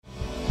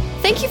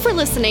Thank you for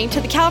listening to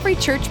the Calvary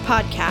Church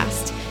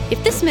podcast.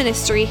 If this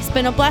ministry has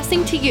been a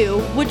blessing to you,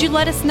 would you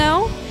let us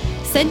know?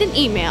 Send an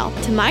email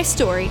to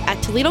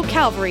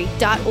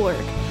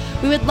mystory@toledocalvary.org.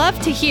 We would love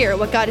to hear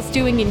what God is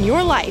doing in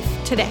your life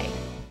today.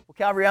 Well,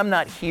 Calvary, I'm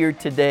not here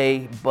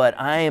today, but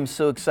I am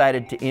so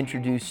excited to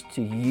introduce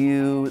to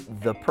you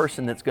the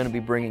person that's going to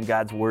be bringing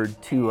God's Word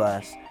to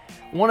us.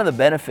 One of the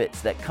benefits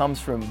that comes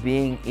from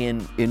being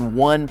in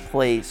one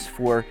place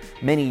for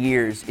many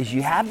years is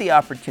you have the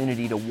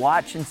opportunity to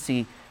watch and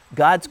see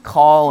God's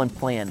call and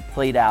plan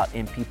played out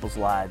in people's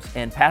lives.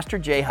 And Pastor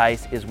Jay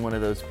Heiss is one of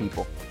those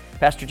people.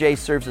 Pastor Jay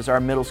serves as our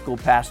middle school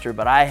pastor,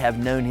 but I have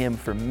known him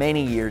for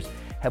many years,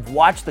 have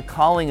watched the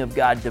calling of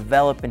God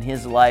develop in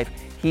his life.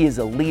 He is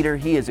a leader.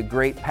 He is a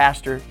great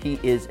pastor. He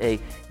is a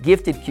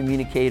gifted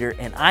communicator.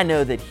 And I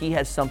know that he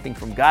has something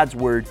from God's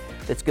Word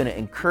that's going to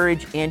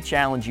encourage and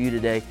challenge you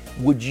today.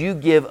 Would you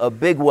give a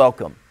big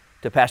welcome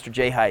to Pastor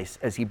Jay Heiss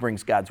as he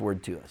brings God's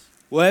Word to us?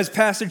 Well, as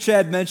Pastor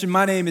Chad mentioned,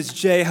 my name is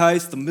Jay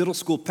Heiss, the middle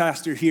school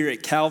pastor here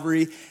at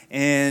Calvary,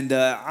 and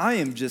I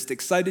am just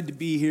excited to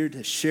be here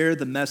to share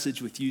the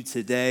message with you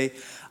today.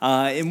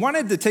 And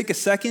wanted to take a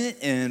second,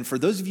 and for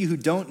those of you who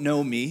don't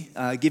know me,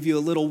 give you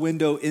a little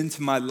window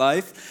into my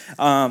life.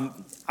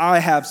 I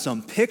have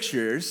some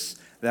pictures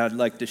that I'd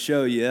like to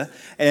show you,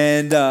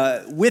 and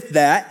with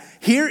that,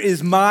 here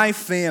is my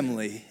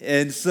family.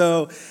 And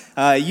so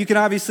you can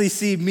obviously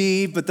see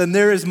me, but then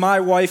there is my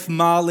wife,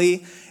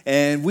 Molly.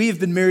 And we have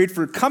been married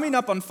for coming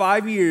up on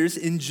 5 years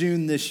in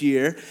June this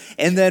year.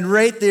 And then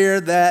right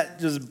there, that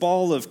just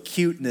ball of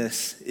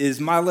cuteness is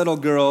my little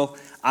girl,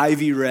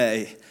 Ivy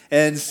Ray.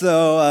 And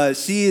so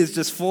she is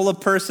just full of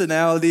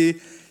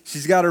personality.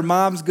 She's got her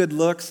mom's good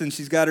looks and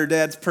she's got her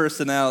dad's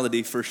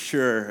personality for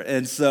sure.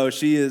 And so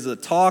she is a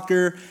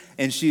talker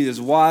and she is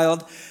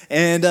wild.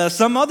 And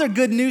some other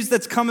good news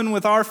that's coming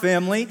with our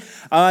family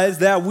is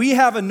that we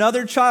have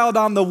another child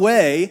on the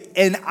way.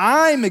 And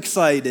I'm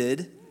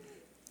excited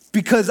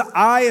because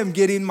I am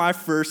getting my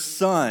first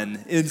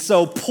son. And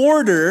so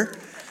Porter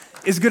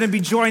is going to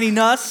be joining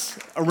us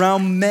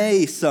around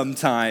May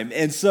sometime.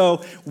 And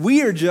so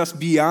we are just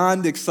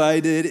beyond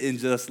excited and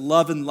just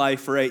loving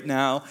life right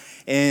now.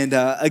 And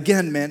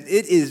again, man,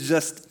 it is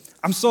just,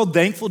 I'm so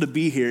thankful to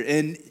be here.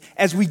 And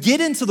as we get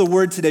into the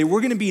Word today,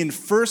 we're going to be in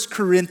 1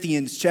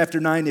 Corinthians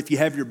chapter 9 if you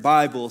have your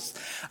Bibles.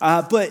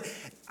 But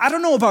I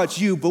don't know about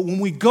you, but when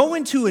we go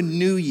into a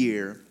new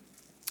year,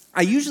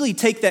 I usually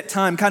take that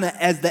time kind of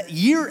as the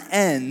year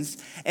ends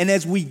and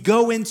as we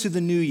go into the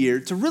new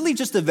year to really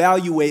just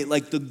evaluate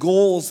like the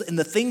goals and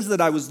the things that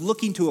I was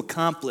looking to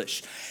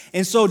accomplish.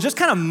 And so just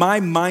kind of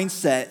my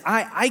mindset,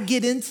 I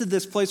get into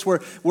this place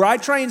where I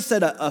try and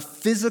set a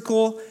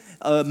physical,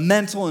 a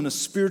mental, and a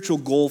spiritual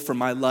goal for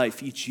my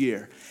life each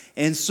year.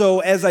 And so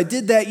as I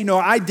did that,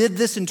 I did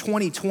this in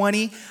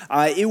 2020.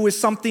 It was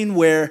something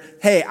where,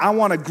 hey, I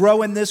want to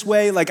grow in this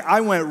way. Like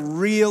I went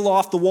real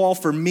off the wall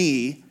for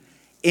me.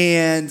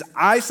 And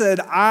I said,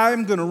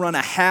 I'm going to run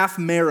a half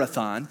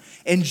marathon.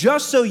 And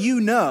just so you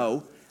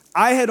know,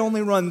 I had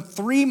only run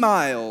 3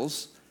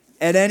 miles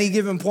at any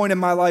given point in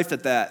my life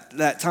at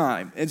that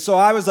time. And so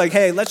I was like,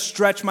 hey, let's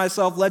stretch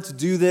myself. Let's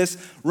do this,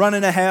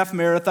 running a half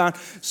marathon.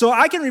 So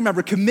I can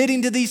remember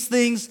committing to these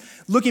things,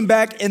 looking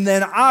back, and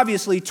then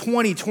obviously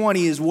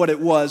 2020 is what it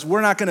was. We're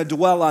not going to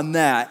dwell on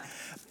that.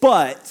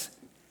 But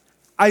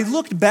I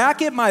looked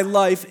back at my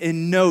life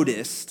and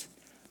noticed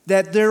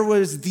that there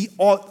was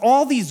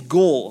all these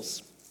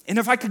goals. And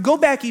if I could go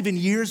back even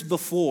years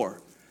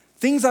before,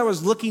 things I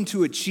was looking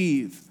to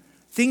achieve,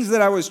 things that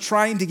I was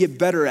trying to get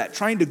better at,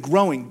 trying to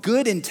grow in,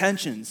 good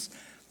intentions,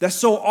 that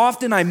so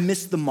often I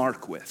missed the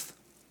mark with.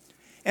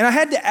 And I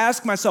had to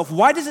ask myself,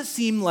 why does it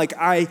seem like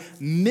I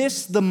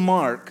miss the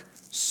mark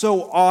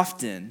so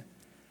often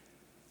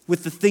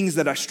with the things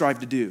that I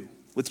strive to do,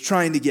 with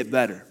trying to get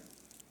better?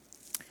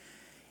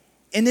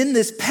 And in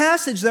this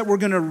passage that we're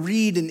going to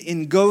read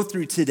and go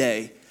through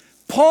today,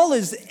 Paul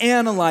is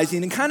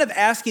analyzing and kind of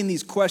asking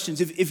these questions.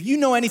 If you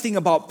know anything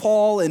about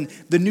Paul and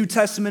the New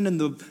Testament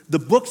and the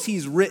books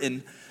he's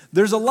written,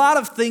 there's a lot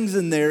of things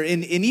in there.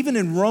 And even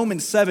in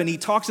Romans 7, he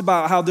talks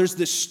about how there's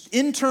this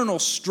internal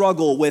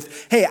struggle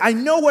with, hey, I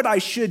know what I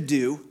should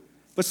do,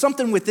 but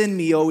something within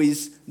me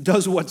always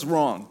does what's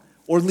wrong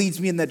or leads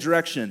me in that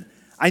direction.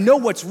 I know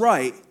what's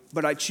right,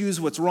 but I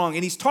choose what's wrong.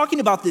 And he's talking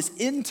about this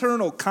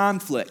internal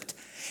conflict.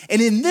 And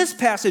in this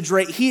passage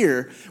right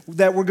here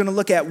that we're going to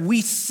look at,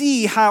 we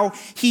see how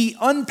he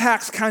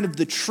unpacks kind of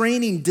the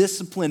training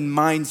discipline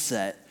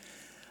mindset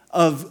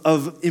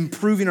of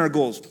improving our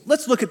goals.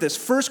 Let's look at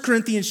this. 1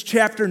 Corinthians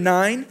chapter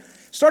 9,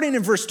 starting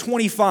in verse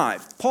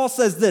 25. Paul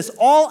says this,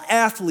 all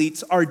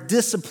athletes are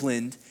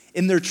disciplined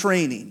in their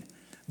training.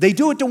 They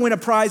do it to win a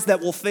prize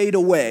that will fade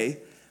away,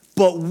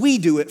 but we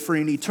do it for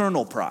an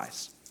eternal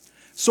prize.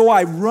 So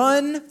I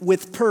run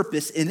with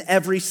purpose in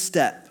every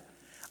step.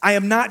 I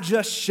am not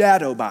just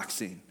shadow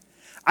boxing.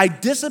 I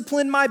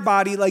discipline my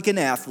body like an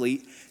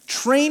athlete,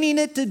 training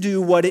it to do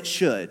what it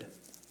should.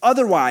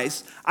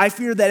 Otherwise, I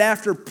fear that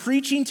after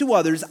preaching to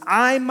others,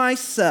 I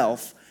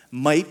myself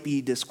might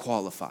be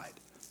disqualified.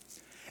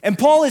 And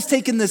Paul has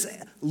taken this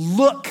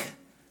look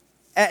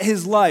at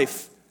his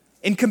life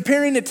and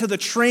comparing it to the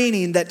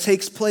training that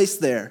takes place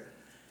there.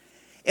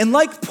 And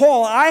like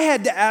Paul, I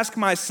had to ask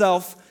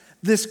myself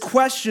this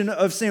question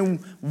of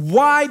saying,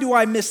 why do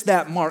I miss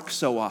that mark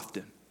so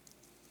often?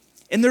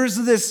 And there's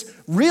this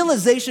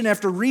realization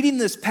after reading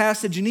this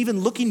passage and even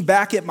looking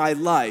back at my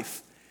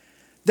life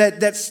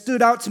that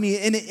stood out to me,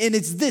 and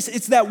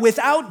it's that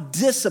without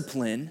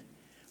discipline,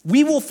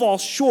 we will fall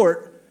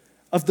short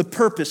of the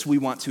purpose we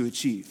want to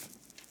achieve.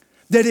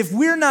 That if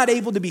we're not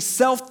able to be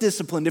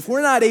self-disciplined, if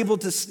we're not able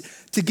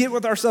to get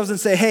with ourselves and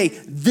say, hey,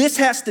 this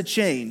has to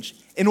change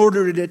in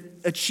order to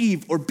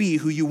achieve or be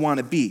who you want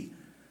to be,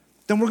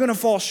 then we're going to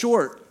fall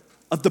short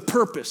of the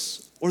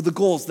purpose or the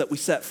goals that we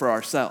set for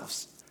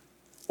ourselves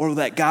or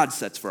that God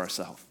sets for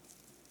ourselves.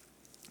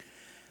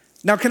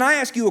 Now, can I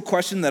ask you a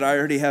question that I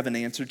already have an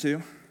answer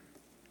to?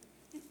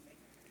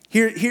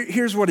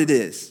 Here's what it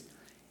is.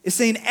 It's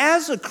saying,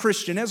 as a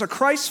Christian, as a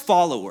Christ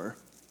follower,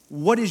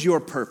 what is your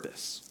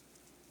purpose?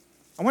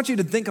 I want you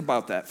to think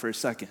about that for a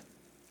second.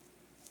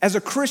 As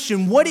a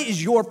Christian, what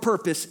is your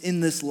purpose in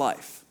this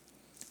life?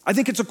 I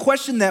think it's a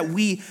question that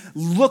we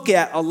look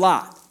at a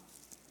lot.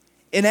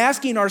 In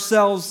asking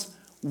ourselves,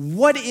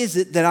 what is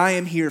it that I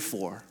am here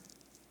for?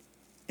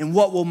 And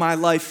what will my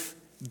life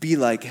be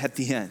like at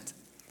the end?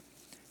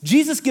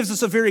 Jesus gives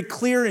us a very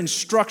clear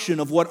instruction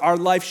of what our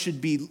life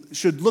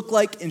should look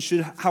like and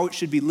how it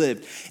should be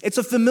lived. It's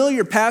a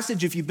familiar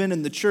passage if you've been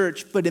in the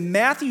church, but in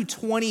Matthew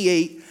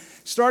 28,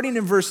 starting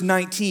in verse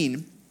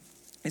 19,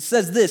 it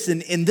says this,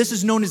 and this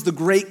is known as the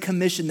Great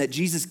Commission that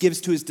Jesus gives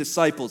to his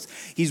disciples.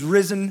 He's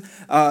risen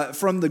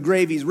from the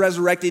grave, he's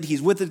resurrected,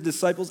 he's with his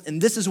disciples,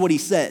 and this is what he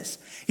says.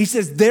 He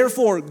says,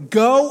 therefore,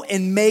 go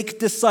and make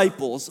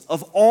disciples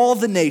of all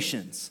the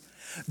nations,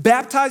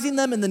 baptizing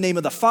them in the name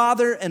of the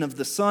Father and of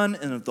the Son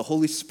and of the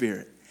Holy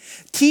Spirit.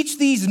 Teach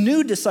these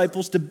new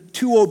disciples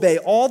to obey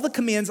all the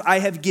commands I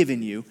have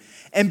given you,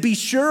 and be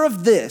sure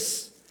of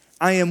this,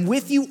 I am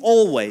with you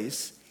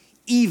always,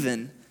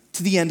 even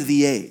to the end of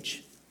the age.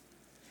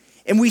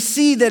 And we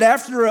see that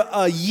after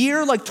a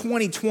year like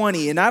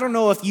 2020, and I don't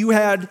know if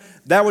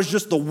that was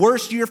just the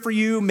worst year for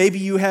you. Maybe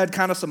you had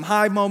kind of some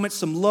high moments,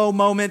 some low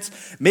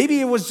moments.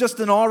 Maybe it was just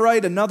an all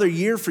right, another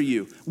year for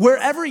you.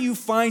 Wherever you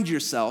find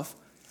yourself,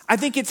 I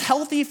think it's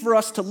healthy for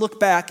us to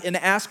look back and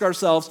ask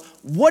ourselves,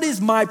 what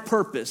is my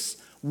purpose?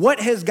 What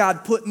has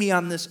God put me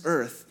on this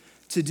earth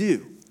to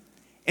do?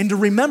 And to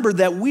remember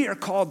that we are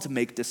called to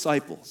make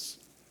disciples.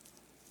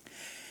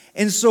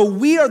 And so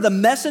we are the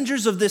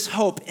messengers of this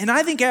hope. And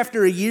I think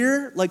after a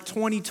year like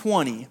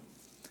 2020,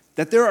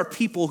 that there are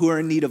people who are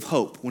in need of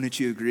hope. Wouldn't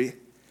you agree?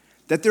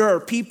 That there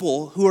are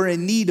people who are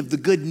in need of the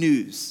good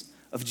news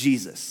of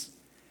Jesus.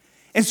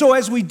 And so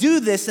as we do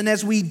this and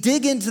as we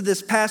dig into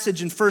this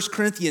passage in 1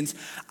 Corinthians,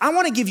 I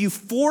want to give you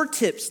 4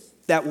 tips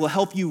that will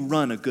help you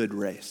run a good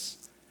race.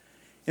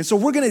 And so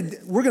we're going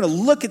to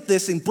look at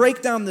this and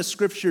break down the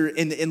scripture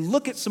and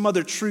look at some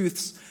other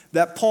truths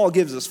that Paul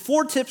gives us.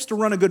 4 tips to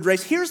run a good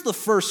race. Here's the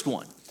first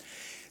one.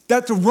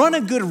 That to run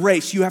a good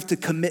race, you have to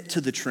commit to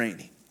the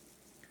training.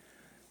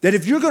 That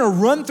if you're going to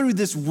run through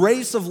this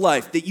race of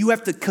life, that you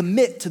have to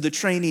commit to the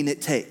training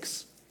it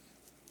takes.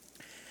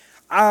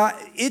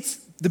 It's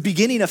the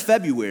beginning of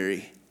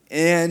February,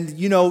 and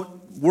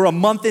we're a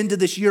month into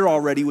this year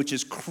already, which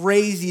is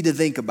crazy to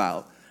think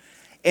about.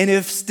 And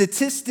if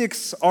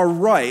statistics are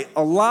right,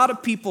 a lot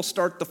of people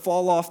start to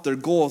fall off their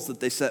goals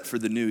that they set for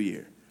the new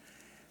year.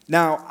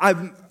 Now,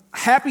 I'm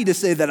happy to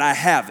say that I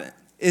haven't.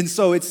 And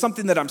so it's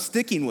something that I'm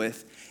sticking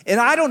with. And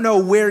I don't know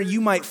where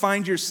you might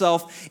find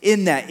yourself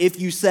in that. If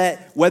you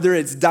set, whether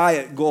it's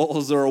diet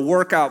goals or a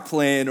workout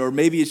plan, or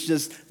maybe it's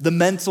just the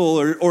mental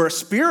or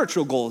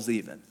spiritual goals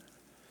even.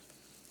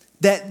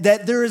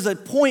 That there is a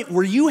point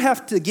where you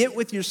have to get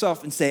with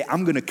yourself and say,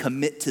 I'm going to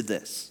commit to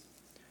this.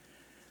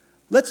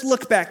 Let's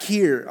look back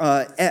here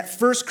at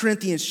 1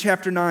 Corinthians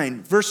chapter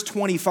 9, verse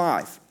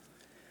 25.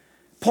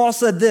 Paul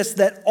said this,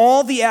 that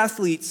all the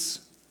athletes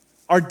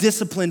are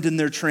disciplined in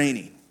their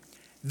training.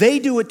 They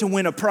do it to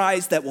win a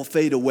prize that will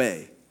fade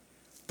away,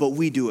 but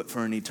we do it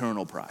for an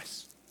eternal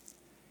prize.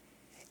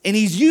 And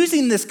he's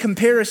using this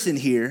comparison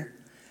here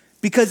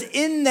because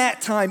in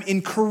that time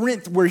in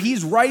Corinth where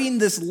he's writing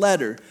this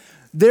letter,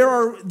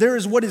 there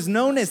is what is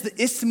known as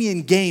the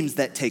Isthmian Games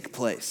that take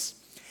place.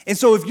 And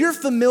so if you're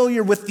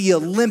familiar with the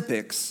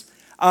Olympics,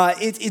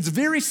 it's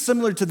very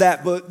similar to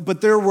that,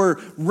 but there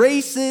were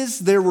races,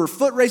 there were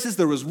foot races,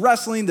 there was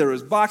wrestling, there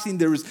was boxing,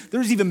 there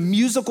was even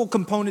musical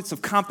components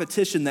of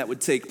competition that would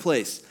take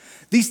place.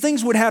 These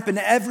things would happen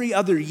every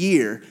other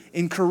year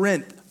in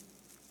Corinth.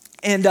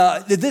 And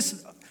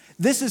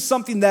this is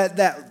something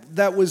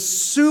that was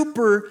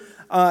super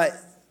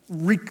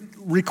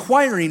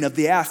requiring of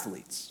the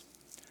athletes.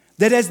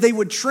 That as they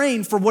would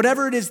train for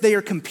whatever it is they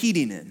are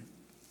competing in,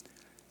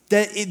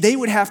 that they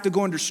would have to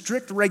go under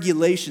strict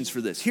regulations for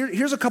this.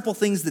 Here's a couple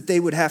things that they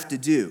would have to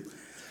do.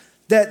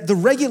 That the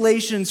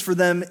regulations for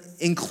them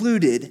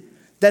included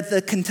that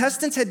the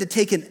contestants had to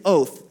take an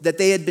oath that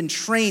they had been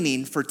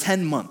training for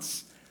 10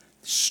 months.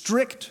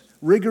 Strict,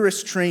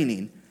 rigorous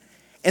training.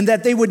 and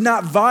that they would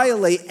not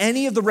violate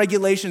any of the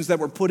regulations that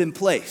were put in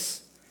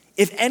place.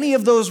 If any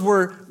of those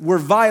were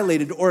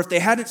violated, or if they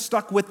hadn't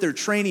stuck with their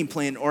training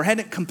plan or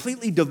hadn't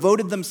completely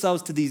devoted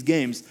themselves to these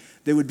games,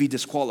 they would be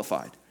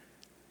disqualified.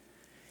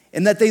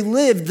 And that they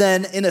lived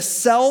then in a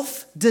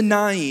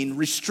self-denying,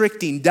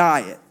 restricting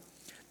diet.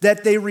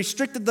 That they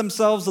restricted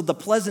themselves of the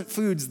pleasant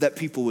foods that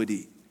people would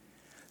eat.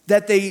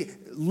 That they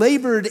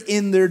labored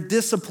in their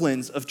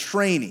disciplines of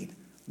training,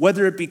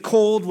 whether it be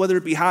cold, whether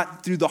it be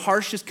hot, through the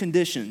harshest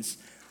conditions.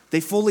 They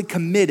fully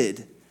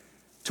committed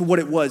to what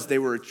it was they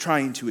were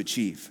trying to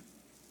achieve.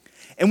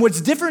 And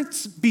what's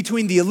different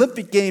between the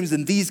Olympic Games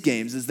and these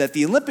games is that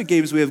the Olympic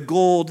Games, we have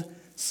gold,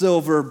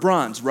 silver,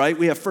 bronze, right?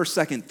 We have first,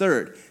 second,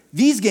 third.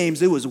 These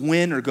games, it was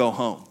win or go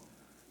home.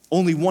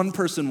 Only one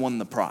person won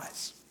the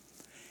prize.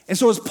 And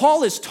so as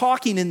Paul is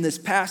talking in this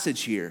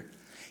passage here,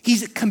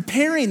 he's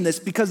comparing this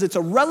because it's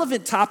a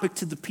relevant topic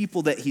to the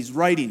people that he's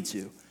writing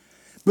to.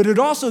 But it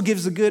also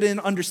gives a good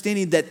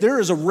understanding that there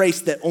is a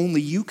race that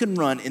only you can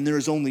run and there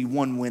is only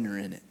one winner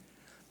in it.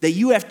 That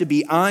you have to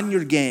be on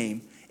your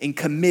game and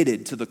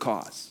committed to the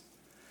cause.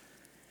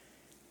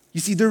 You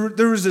see,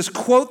 there was this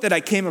quote that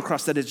I came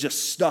across that has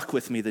just stuck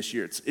with me this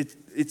year.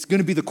 It's going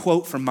to be the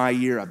quote from my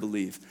year, I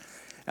believe,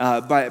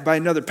 by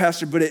another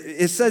pastor. But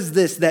it says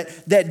this,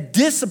 that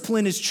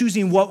discipline is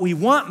choosing what we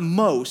want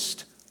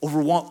most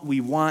over what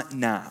we want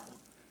now.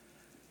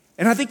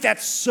 And I think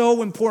that's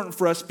so important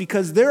for us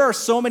because there are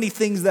so many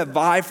things that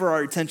vie for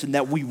our attention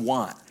that we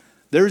want.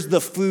 There's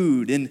the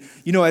food. And,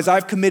 as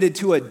I've committed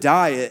to a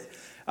diet,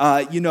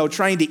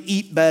 trying to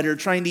eat better,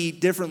 trying to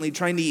eat differently,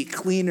 trying to eat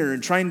cleaner,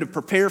 and trying to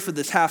prepare for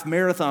this half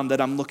marathon that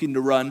I'm looking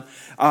to run.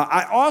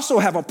 I also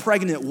have a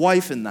pregnant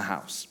wife in the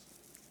house.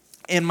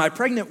 And my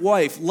pregnant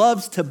wife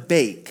loves to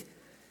bake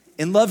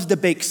and loves to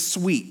bake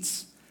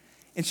sweets.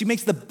 And she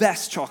makes the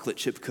best chocolate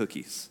chip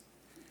cookies.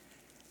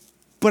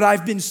 But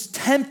I've been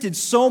tempted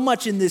so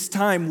much in this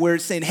time where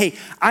it's saying, hey,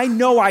 I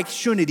know I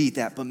shouldn't eat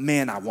that, but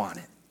man, I want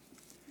it.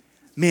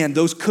 Man,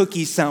 those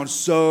cookies sound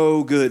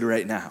so good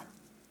right now.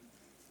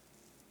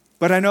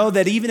 But I know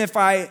that even if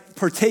I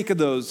partake of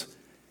those,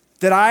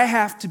 that I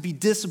have to be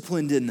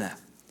disciplined in that.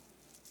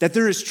 That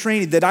there is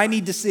training, that I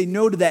need to say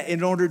no to that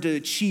in order to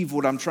achieve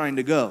what I'm trying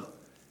to go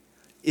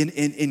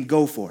and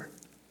go for.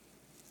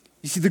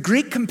 You see, the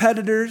Greek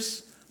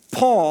competitors,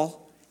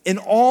 Paul, and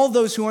all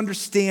those who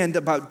understand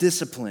about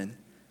discipline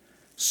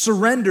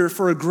surrender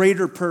for a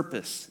greater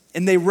purpose,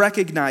 and they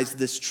recognize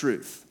this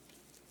truth.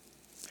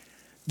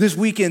 This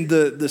weekend,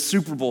 the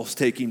Super Bowl is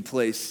taking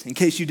place. In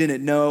case you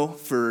didn't know,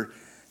 for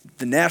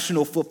the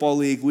National Football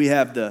League, we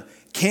have the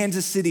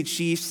Kansas City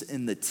Chiefs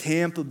and the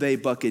Tampa Bay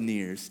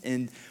Buccaneers.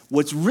 And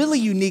what's really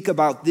unique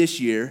about this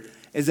year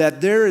is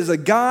that there is a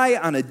guy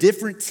on a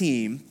different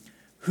team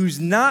who's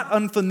not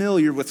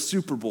unfamiliar with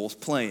Super Bowls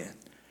playing.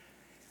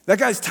 That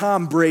guy's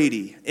Tom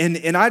Brady.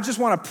 And I just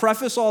want to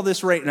preface all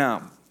this right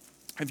now.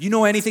 If you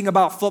know anything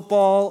about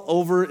football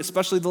over,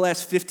 especially the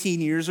last 15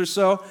 years or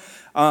so,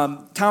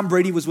 Tom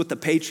Brady was with the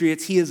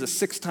Patriots. He is a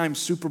 6-time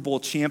Super Bowl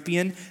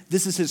champion.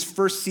 This is his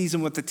first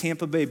season with the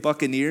Tampa Bay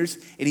Buccaneers,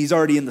 and he's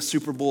already in the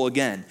Super Bowl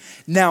again.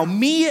 Now,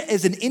 me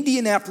as an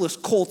Indianapolis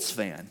Colts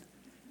fan,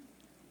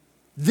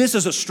 this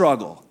is a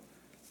struggle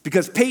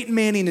because Peyton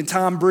Manning and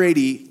Tom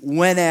Brady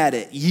went at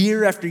it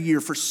year after year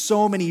for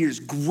so many years.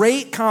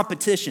 Great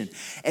competition.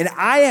 And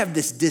I have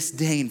this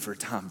disdain for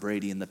Tom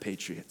Brady and the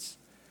Patriots.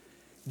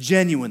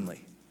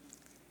 Genuinely.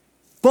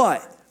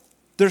 But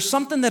there's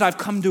something that I've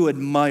come to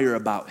admire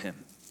about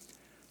him.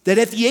 That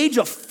at the age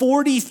of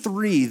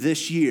 43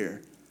 this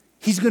year,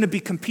 he's going to be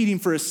competing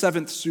for his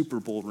 7th Super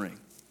Bowl ring.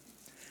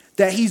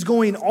 That he's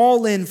going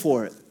all in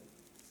for it.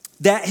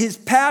 That his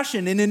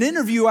passion, in an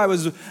interview I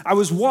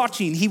was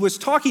watching, he was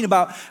talking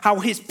about how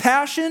his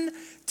passion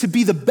to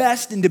be the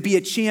best and to be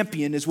a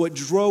champion is what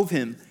drove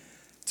him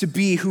to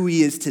be who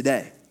he is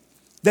today.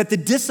 That the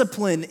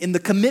discipline and the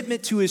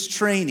commitment to his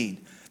training,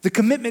 the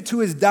commitment to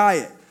his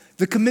diet,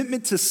 the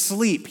commitment to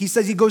sleep. He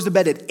says he goes to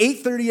bed at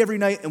 8:30 every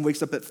night and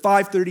wakes up at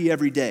 5:30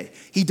 every day.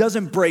 He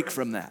doesn't break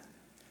from that.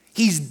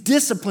 He's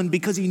disciplined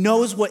because he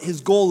knows what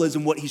his goal is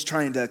and what he's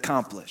trying to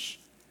accomplish.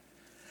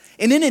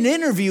 And in an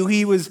interview,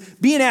 he was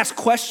being asked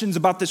questions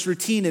about this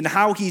routine and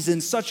how he's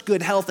in such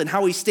good health and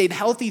how he stayed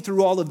healthy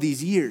through all of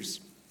these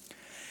years.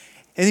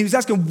 And he was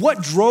asking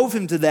what drove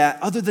him to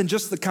that other than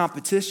just the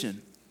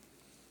competition.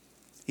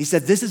 He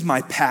said, this is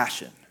my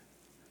passion.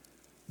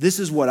 This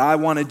is what I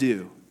want to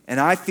do. And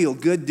I feel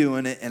good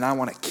doing it, and I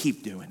want to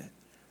keep doing it.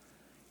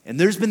 And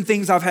there's been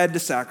things I've had to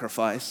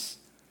sacrifice,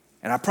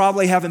 and I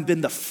probably haven't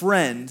been the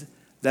friend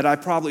that I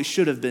probably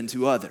should have been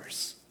to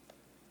others.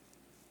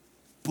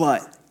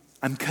 But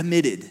I'm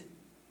committed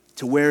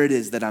to where it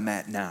is that I'm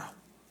at now.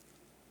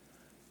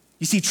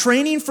 You see,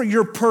 training for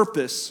your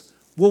purpose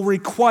will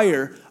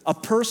require a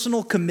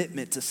personal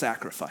commitment to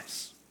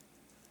sacrifice.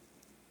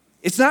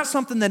 It's not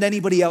something that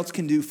anybody else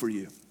can do for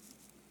you.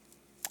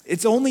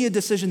 It's only a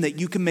decision that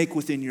you can make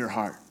within your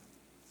heart.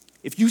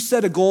 If you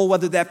set a goal,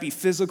 whether that be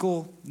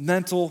physical,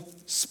 mental,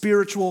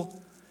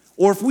 spiritual,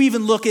 or if we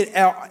even look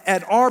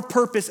at our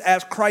purpose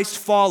as Christ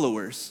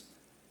followers,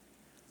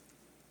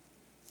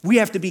 we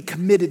have to be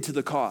committed to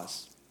the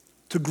cause,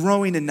 to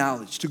growing in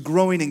knowledge, to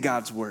growing in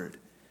God's word,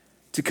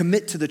 to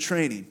commit to the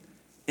training,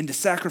 and to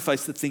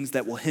sacrifice the things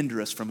that will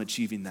hinder us from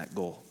achieving that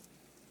goal.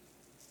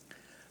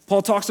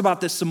 Paul talks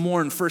about this some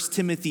more in 1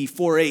 Timothy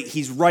 4:8.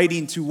 He's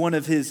writing to one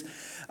of his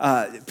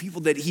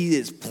people that he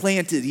has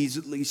planted.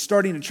 He's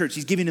starting a church.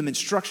 He's giving them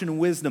instruction and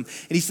wisdom.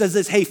 And he says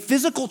this, hey,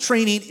 physical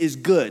training is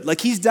good.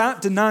 Like, he's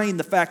not denying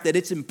the fact that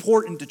it's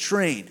important to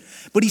train.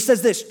 But he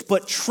says this,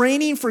 but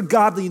training for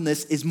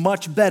godliness is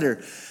much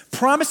better,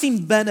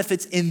 promising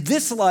benefits in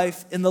this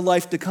life and the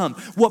life to come.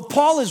 What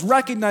Paul is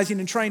recognizing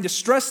and trying to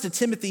stress to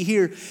Timothy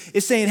here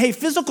is saying, hey,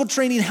 physical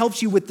training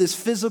helps you with this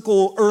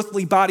physical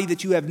earthly body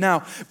that you have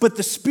now, but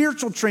the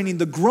spiritual training,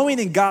 the growing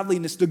in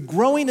godliness, the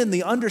growing in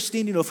the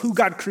understanding of who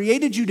God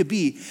created you to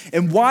be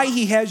and why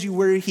he has you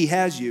where he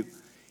has you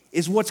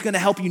is what's going to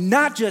help you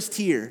not just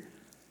here,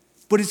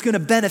 but it's going to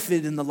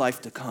benefit in the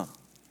life to come,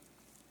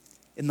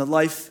 in the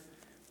life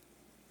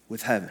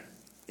with heaven,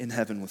 in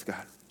heaven with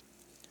God.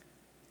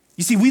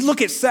 You see, we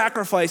look at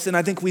sacrifice, and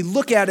I think we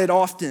look at it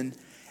often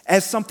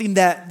as something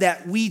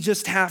that we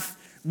just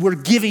we're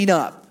giving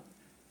up.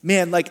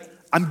 Man, like,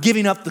 I'm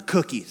giving up the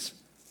cookies.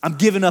 I'm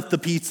giving up the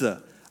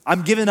pizza.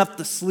 I'm giving up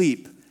the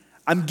sleep.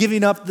 I'm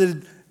giving up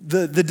the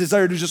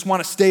desire to just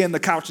want to stay on the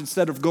couch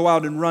instead of go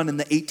out and run in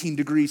the 18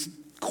 degrees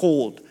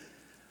cold.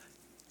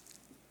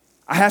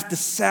 I have to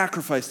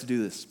sacrifice to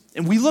do this.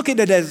 And we look at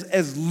it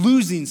as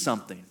losing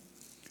something.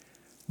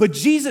 But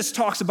Jesus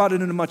talks about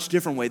it in a much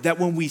different way, that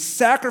when we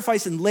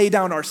sacrifice and lay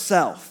down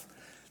ourselves,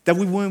 that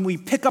when we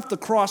pick up the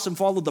cross and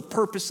follow the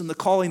purpose and the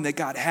calling that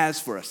God has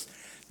for us,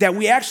 that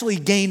we actually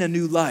gain a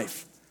new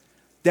life,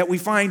 that we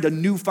find a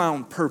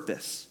newfound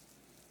purpose.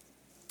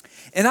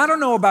 And I don't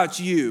know about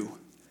you,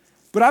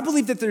 but I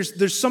believe that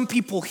there's some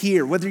people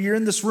here, whether you're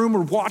in this room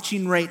or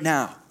watching right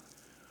now,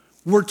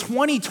 where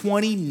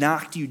 2020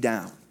 knocked you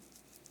down.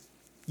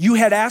 You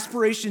had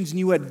aspirations and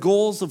you had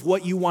goals of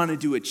what you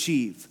wanted to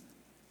achieve.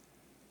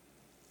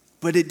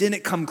 But it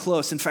didn't come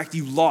close. In fact,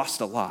 you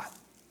lost a lot.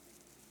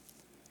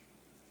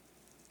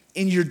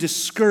 And you're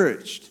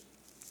discouraged.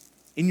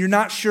 And you're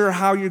not sure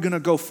how you're going to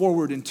go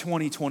forward in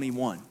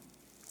 2021.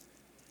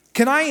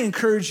 Can I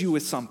encourage you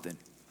with something?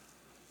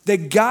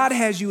 That God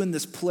has you in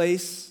this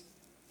place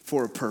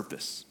for a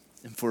purpose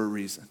and for a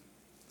reason.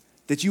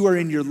 That you are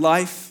in your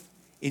life,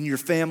 in your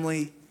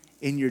family,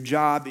 in your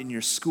job, in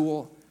your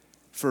school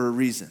for a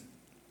reason.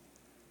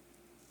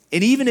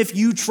 And even if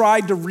you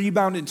tried to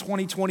rebound in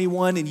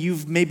 2021 and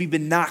you've maybe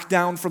been knocked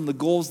down from the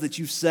goals that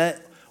you've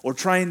set or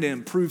trying to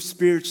improve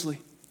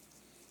spiritually,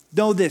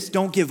 know this,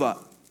 don't give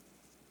up.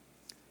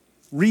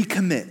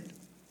 Recommit.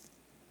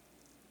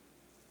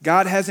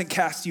 God hasn't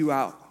cast you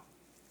out.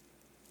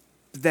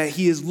 That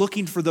he is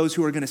looking for those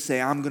who are going to say,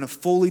 I'm going to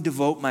fully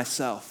devote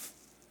myself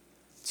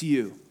to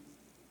you.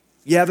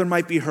 Yeah, there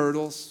might be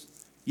hurdles.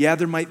 Yeah,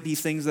 there might be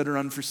things that are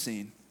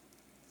unforeseen.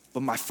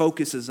 But my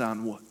focus is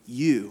on what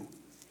you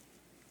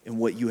and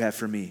what you have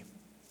for me.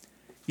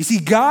 You see,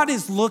 God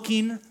is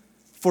looking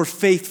for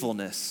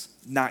faithfulness,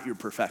 not your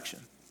perfection.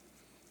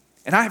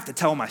 And I have to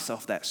tell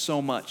myself that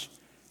so much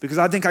because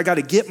I think I got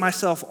to get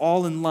myself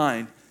all in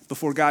line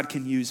before God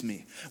can use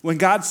me. When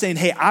God's saying,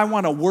 hey, I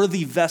want a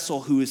worthy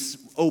vessel who is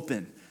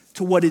open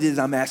to what it is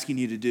I'm asking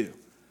you to do.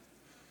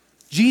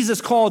 Jesus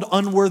called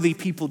unworthy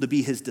people to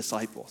be his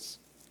disciples.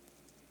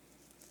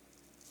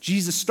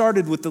 Jesus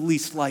started with the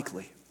least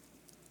likely.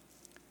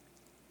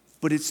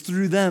 But it's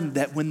through them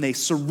that when they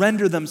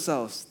surrender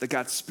themselves, that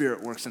God's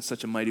Spirit works in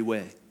such a mighty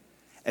way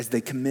as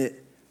they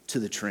commit to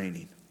the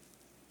training.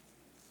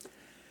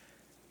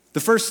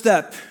 The first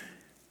step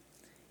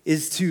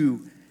is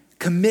to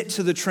commit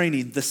to the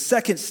training. The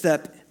second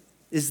step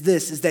is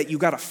that you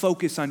got to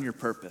focus on your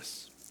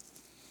purpose.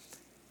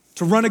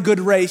 To run a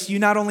good race, you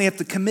not only have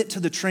to commit to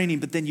the training,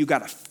 but then you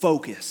got to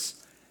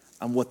focus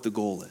on what the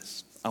goal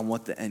is, on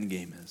what the end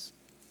game is.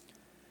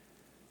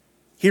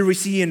 Here we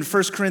see in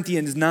 1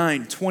 Corinthians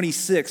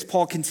 9:26,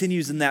 Paul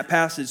continues in that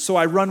passage. So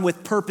I run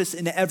with purpose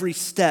in every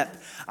step.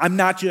 I'm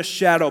not just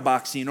shadow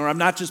boxing, or I'm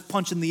not just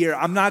punching the air.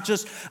 I'm not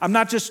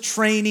just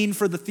training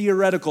for the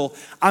theoretical.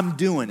 I'm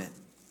doing it.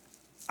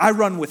 I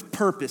run with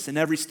purpose in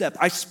every step.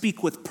 I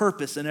speak with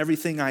purpose in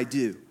everything I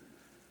do.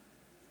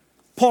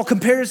 Paul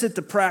compares it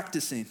to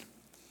practicing.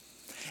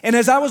 And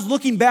as I was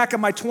looking back at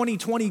my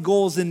 2020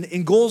 goals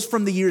and goals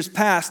from the years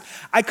past,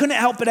 I couldn't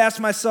help but ask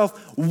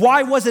myself,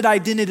 why was it I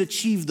didn't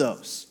achieve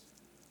those?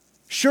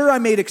 Sure, I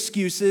made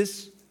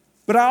excuses,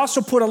 but I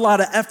also put a lot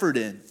of effort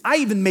in. I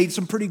even made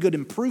some pretty good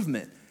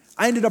improvement.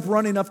 I ended up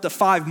running up to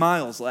 5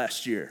 miles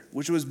last year,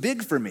 which was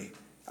big for me.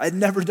 I had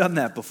never done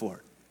that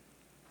before.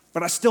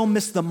 But I still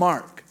missed the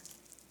mark.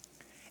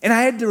 And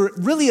I had to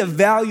really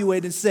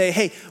evaluate and say,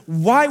 hey,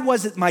 why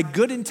was it my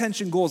good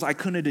intention goals I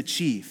couldn't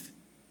achieve?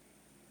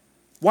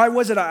 Why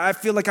was it I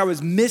feel like I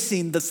was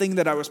missing the thing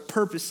that I was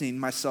purposing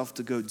myself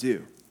to go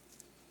do?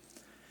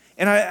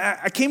 And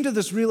I came to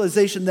this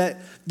realization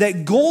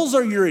that goals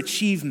are your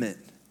achievement,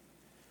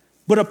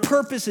 but a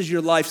purpose is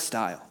your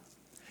lifestyle.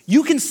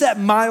 You can set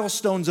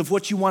milestones of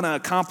what you want to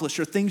accomplish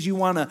or things you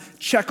want to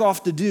check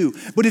off to do.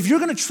 But if you're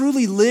going to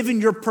truly live in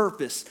your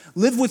purpose,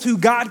 live with who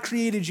God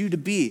created you to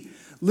be,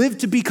 live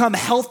to become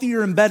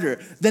healthier and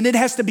better, then it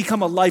has to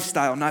become a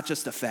lifestyle, not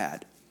just a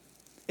fad.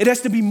 It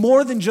has to be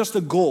more than just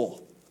a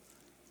goal.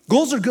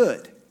 Goals are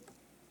good,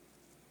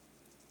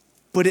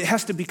 but it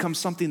has to become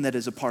something that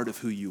is a part of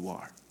who you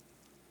are.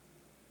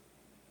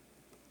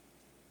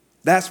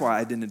 That's why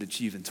I didn't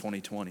achieve in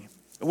 2020.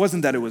 It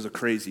wasn't that it was a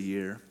crazy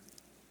year.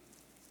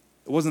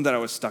 It wasn't that I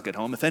was stuck at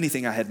home. If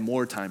anything, I had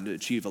more time to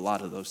achieve a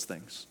lot of those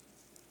things.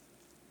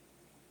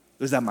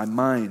 It was that my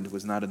mind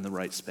was not in the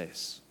right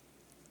space.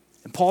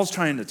 And Paul's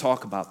trying to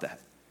talk about that.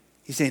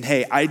 He's saying,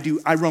 hey,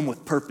 I run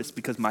with purpose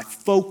because my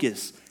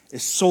focus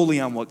is solely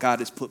on what God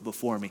has put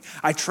before me.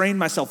 I train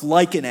myself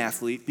like an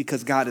athlete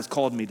because God has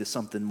called me to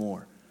something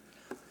more.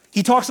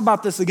 He talks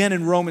about this again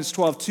in Romans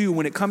 12:2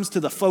 when it comes to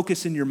the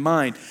focus in your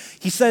mind.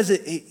 He says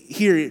it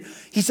here.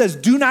 He says,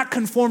 do not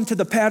conform to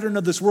the pattern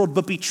of this world,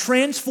 but be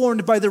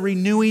transformed by the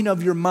renewing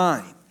of your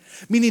mind.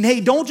 Meaning,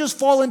 hey, don't just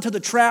fall into the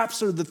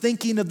traps or the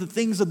thinking of the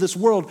things of this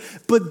world,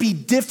 but be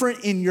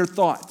different in your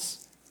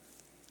thoughts.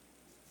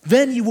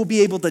 Then you will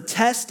be able to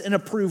test and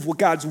approve what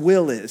God's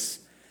will is,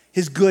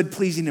 his good,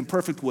 pleasing, and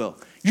perfect will.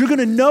 You're going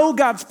to know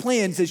God's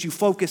plans as you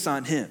focus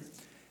on him.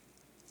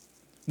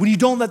 When you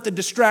don't let the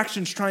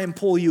distractions try and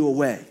pull you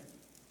away.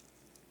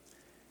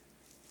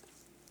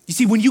 You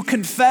see, when you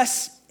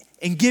confess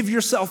and give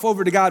yourself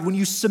over to God, when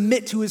you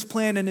submit to his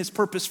plan and his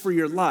purpose for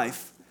your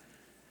life,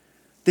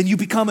 then you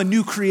become a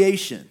new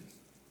creation.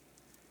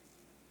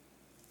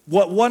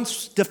 What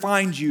once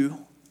defined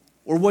you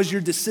or was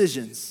your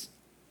decisions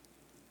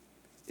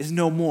is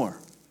no more.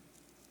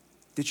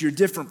 That you're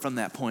different from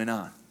that point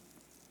on.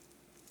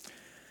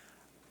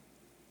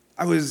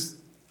 I was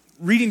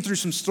reading through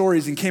some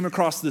stories and came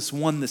across this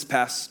one this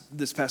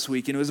past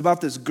week, and it was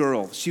about this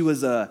girl. She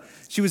was a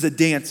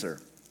dancer.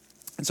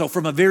 And so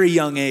from a very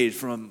young age,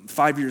 from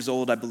 5 years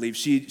old, I believe,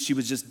 she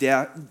was just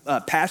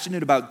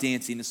passionate about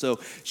dancing. And so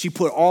she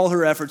put all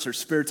her efforts, her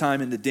spare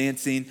time into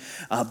dancing,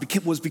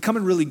 was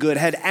becoming really good,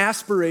 had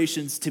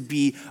aspirations to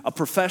be a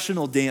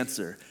professional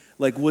dancer,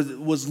 like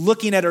was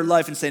looking at her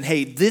life and saying,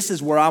 hey, this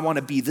is where I want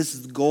to be. This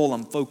is the goal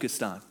I'm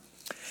focused on.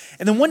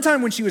 And then one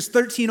time when she was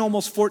 13,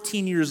 almost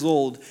 14 years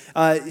old,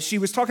 she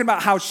was talking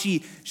about how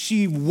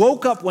she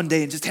woke up one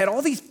day and just had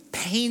all these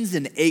pains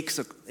and aches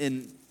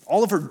in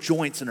all of her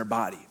joints in her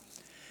body.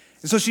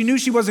 And so she knew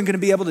she wasn't going to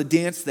be able to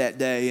dance that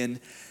day. And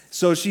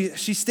so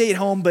she stayed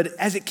home. But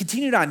as it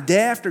continued on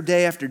day after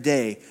day after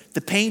day,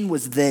 the pain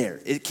was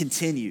there. It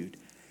continued.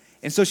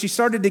 And so she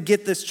started to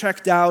get this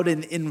checked out.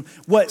 And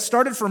what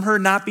started from her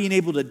not being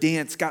able to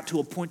dance got to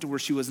a point to where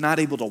she was not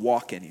able to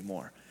walk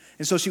anymore.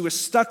 And so she was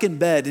stuck in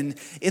bed. And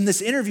in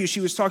this interview, she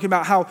was talking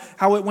about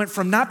how it went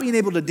from not being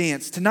able to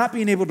dance to not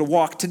being able to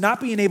walk to not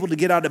being able to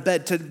get out of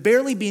bed to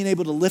barely being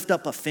able to lift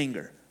up a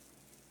finger.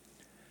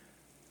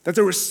 That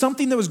there was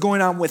something that was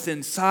going on within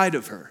inside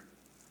of her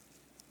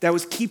that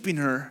was keeping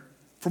her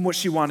from what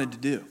she wanted to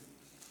do.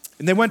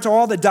 And they went to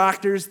all the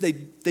doctors. They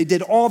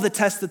did all the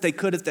tests that they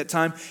could at that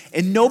time,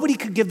 and nobody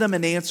could give them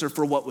an answer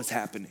for what was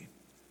happening.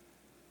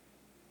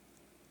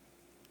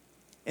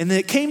 And then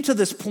it came to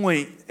this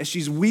point as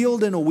she's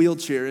wheeled in a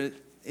wheelchair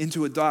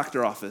into a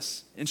doctor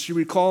office. And she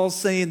recalls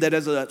saying that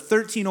as a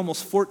 13,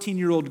 almost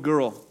 14-year-old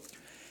girl,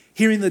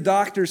 hearing the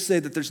doctors say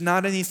that there's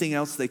not anything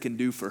else they can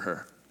do for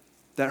her,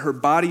 that her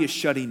body is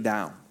shutting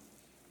down,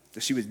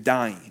 that she was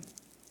dying,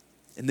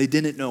 and they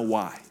didn't know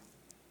why.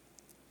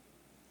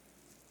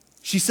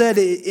 She said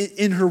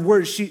in her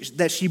words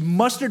that she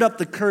mustered up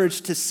the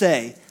courage to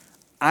say,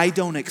 I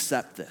don't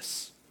accept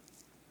this.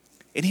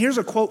 And here's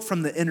a quote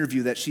from the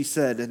interview that she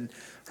said, and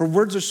her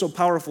words are so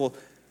powerful.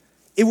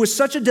 It was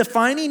such a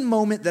defining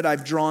moment that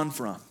I've drawn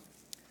from,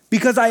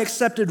 because I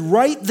accepted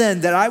right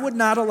then that I would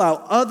not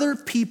allow other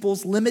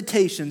people's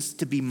limitations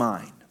to be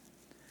mine.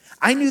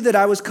 I knew that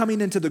I was coming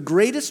into the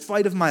greatest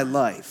fight of my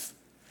life,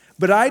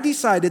 but I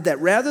decided that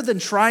rather than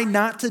try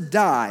not to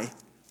die,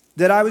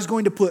 that I was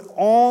going to put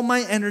all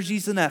my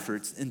energies and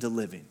efforts into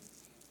living.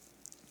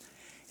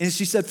 And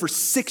she said for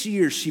 6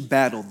 years she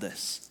battled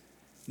this,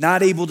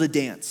 not able to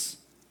dance,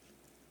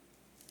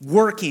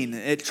 working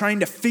at trying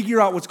to figure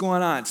out what's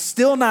going on,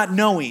 still not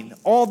knowing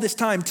all this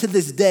time to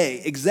this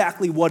day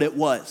exactly what it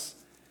was.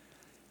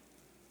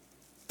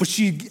 But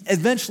she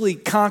eventually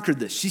conquered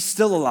this. She's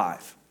still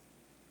alive.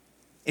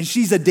 And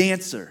she's a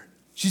dancer.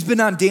 She's been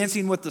on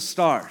Dancing with the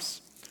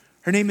Stars.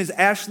 Her name is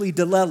Ashley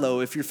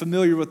DeLello, if you're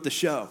familiar with the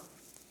show.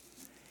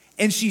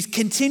 And she's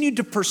continued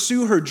to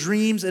pursue her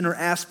dreams and her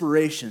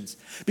aspirations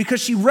because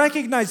she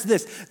recognized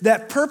this,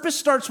 that purpose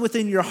starts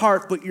within your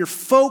heart, but your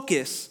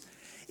focus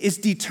is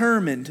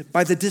determined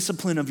by the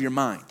discipline of your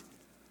mind.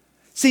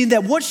 Saying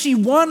that what she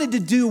wanted to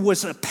do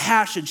was a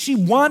passion. She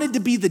wanted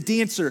to be the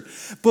dancer,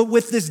 but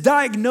with this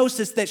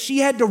diagnosis that she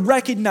had to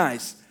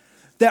recognize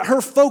that her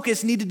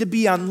focus needed to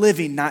be on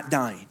living, not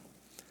dying.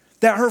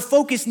 That her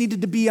focus needed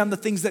to be on the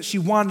things that she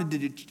wanted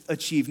to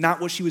achieve, not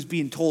what she was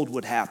being told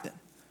would happen.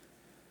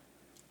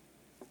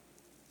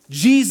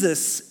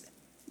 Jesus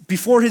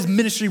before his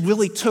ministry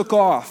really took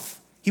off,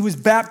 he was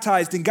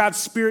baptized and God's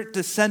Spirit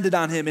descended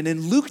on him. And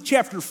in Luke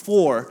chapter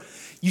 4,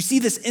 you see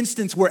this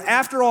instance where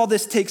after all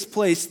this takes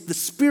place, the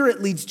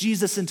Spirit leads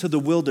Jesus into the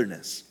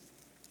wilderness.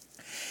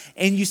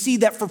 And you see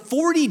that for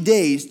 40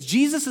 days,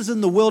 Jesus is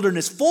in the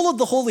wilderness full of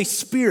the Holy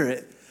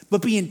Spirit,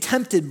 but being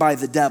tempted by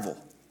the devil.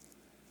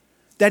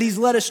 That he's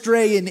led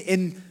astray,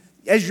 and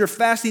as you're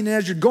fasting and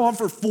as you're gone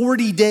for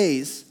 40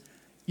 days,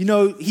 you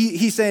know,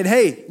 he's saying,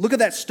 hey, look at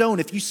that stone.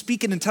 If you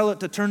speak it and tell it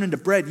to turn into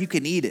bread, you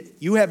can eat it.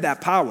 You have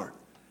that power.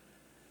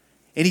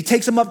 And he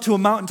takes him up to a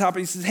mountaintop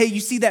and he says, hey,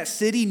 you see that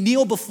city?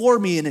 Kneel before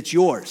me and it's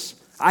yours.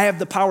 I have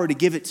the power to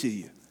give it to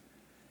you.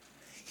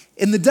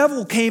 And the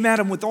devil came at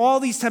him with all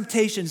these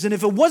temptations. And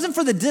if it wasn't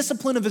for the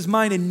discipline of his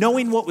mind and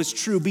knowing what was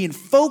true, being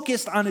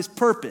focused on his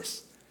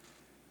purpose,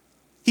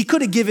 he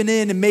could have given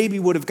in and maybe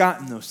would have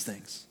gotten those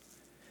things.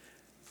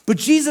 But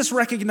Jesus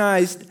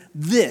recognized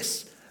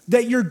this,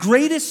 that your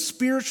greatest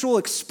spiritual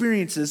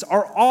experiences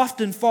are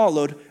often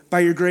followed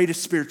by your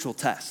greatest spiritual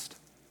test.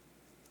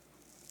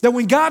 That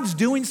when God's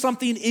doing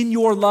something in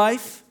your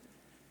life,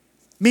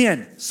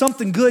 man,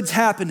 something good's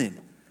happening.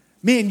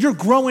 Man, you're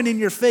growing in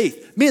your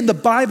faith. Man, the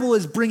Bible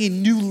is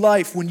bringing new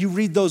life when you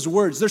read those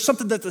words. There's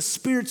something that the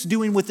Spirit's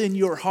doing within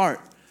your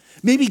heart.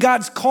 Maybe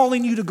God's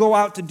calling you to go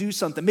out to do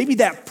something. Maybe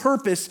that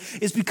purpose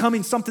is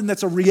becoming something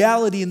that's a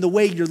reality in the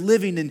way you're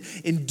living and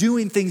in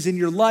doing things in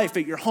your life,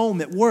 at your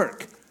home, at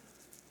work.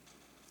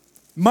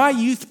 My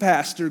youth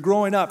pastor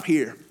growing up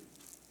here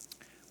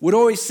would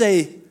always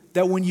say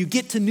that when you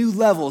get to new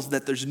levels,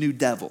 that there's new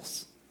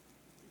devils.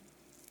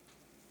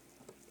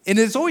 And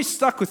it's always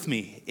stuck with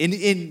me. And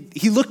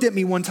he looked at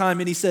me one time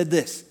and he said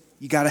this,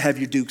 you got to have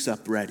your dukes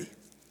up ready.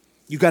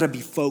 You got to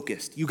be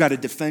focused. You got to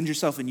defend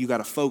yourself and you got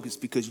to focus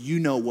because you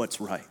know what's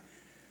right.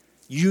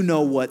 You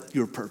know what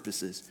your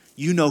purpose is.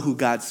 You know who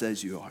God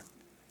says you are.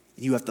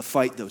 And you have to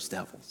fight those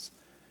devils.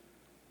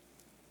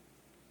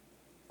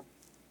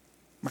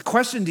 My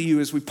question to you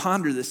as we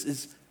ponder this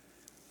is,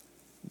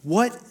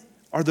 what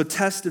are the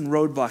tests and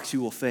roadblocks you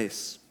will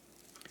face?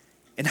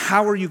 And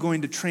how are you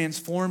going to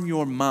transform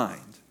your mind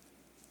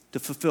to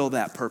fulfill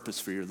that purpose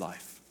for your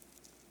life?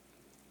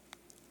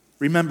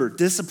 Remember,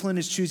 discipline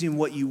is choosing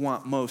what you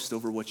want most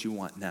over what you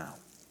want now.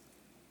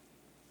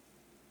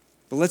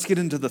 But let's get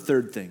into the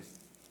third thing.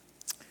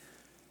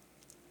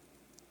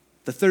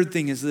 The third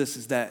thing is this,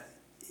 is that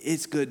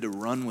it's good to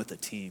run with a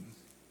team.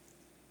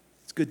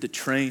 It's good to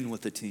train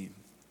with a team.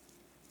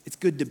 It's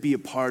good to be a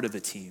part of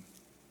a team.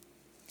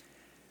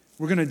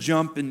 We're going to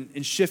jump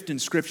and shift in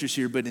scriptures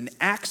here, but in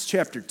Acts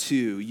chapter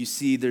 2, you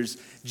see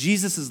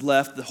Jesus is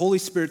left, the Holy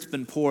Spirit's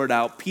been poured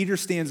out, Peter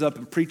stands up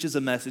and preaches a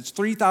message,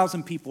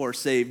 3,000 people are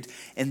saved,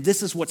 and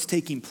this is what's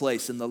taking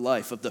place in the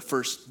life of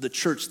the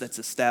church that's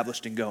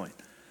established and going.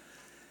 It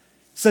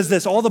says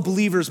this, all the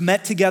believers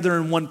met together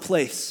in one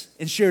place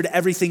and shared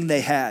everything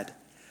they had.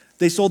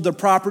 They sold their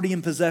property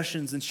and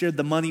possessions and shared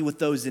the money with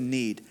those in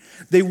need.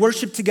 They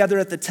worshiped together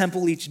at the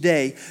temple each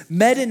day,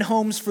 met in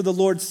homes for the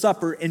Lord's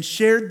Supper, and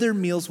shared their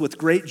meals with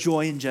great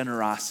joy and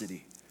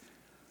generosity.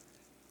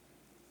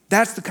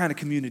 That's the kind of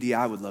community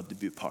I would love to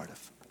be a part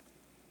of.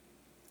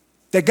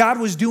 That God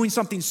was doing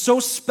something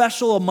so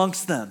special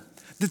amongst them,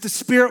 that the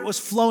Spirit was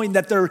flowing,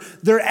 that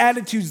their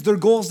attitudes, their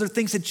goals, their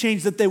things had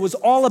changed, that it was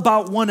all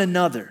about one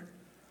another,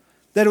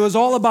 that it was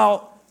all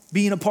about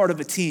being a part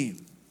of a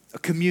team, a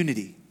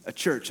community, a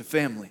church, a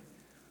family.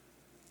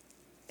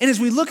 And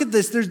as we look at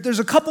this, there's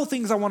a couple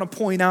things I want to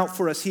point out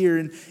for us here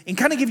and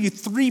kind of give you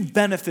three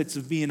benefits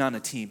of being on a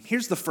team.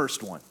 Here's the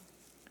first one.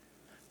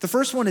 The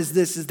first one is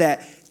this, is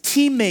that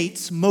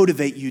teammates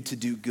motivate you to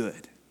do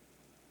good.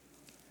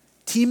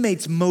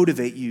 Teammates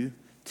motivate you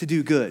to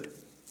do good.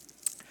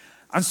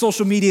 On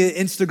social media,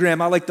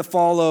 Instagram, I like to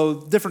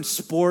follow different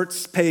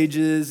sports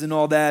pages and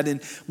all that.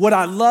 And what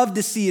I love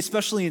to see,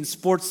 especially in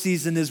sports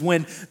season, is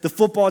when the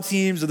football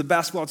teams or the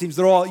basketball teams,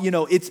 they're all,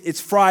 it's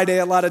Friday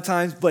a lot of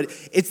times, but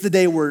it's the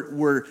day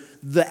where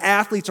the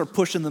athletes are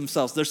pushing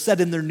themselves. They're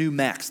setting their new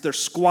max. They're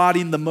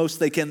squatting the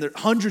most they can. They're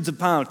hundreds of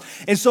pounds.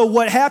 And so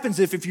what happens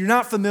if you're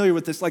not familiar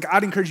with this,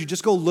 I'd encourage you,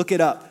 just go look it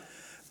up.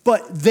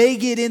 But they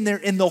get in there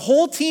and the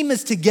whole team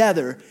is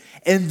together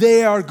and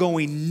they are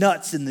going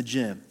nuts in the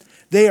gym.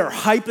 They are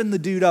hyping the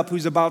dude up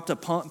who's about to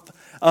pump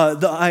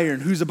the iron,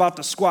 who's about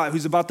to squat,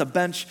 who's about to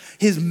bench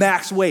his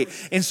max weight.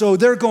 And so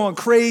they're going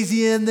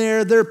crazy in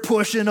there. They're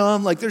pushing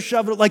him, they're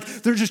shoving,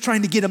 they're just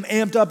trying to get him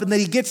amped up. And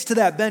then he gets to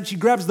that bench. He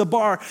grabs the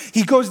bar.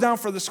 He goes down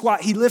for the squat.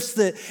 He lifts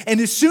it.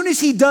 And as soon as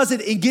he does it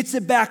and gets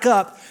it back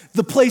up,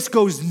 the place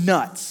goes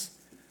nuts.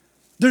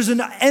 There's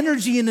an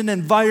energy and an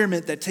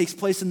environment that takes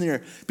place in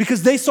there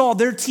because they saw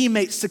their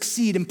teammates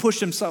succeed and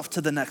push himself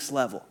to the next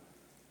level.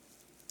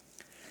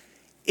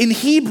 In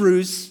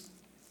Hebrews,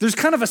 there's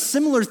kind of a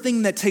similar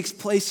thing that takes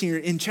place here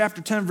in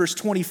chapter 10, verse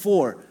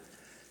 24.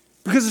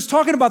 Because it's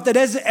talking about that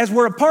as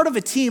we're a part of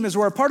a team, as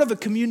we're a part of a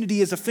community,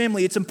 as a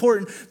family, it's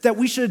important that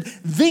we should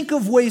think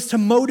of ways to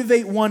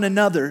motivate one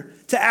another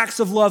to acts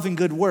of love and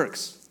good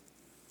works.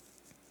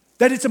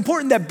 That it's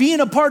important that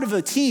being a part of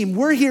a team,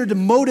 we're here to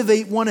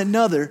motivate one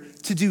another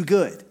to do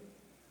good.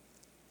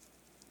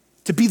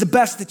 to be the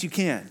best that you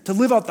can, to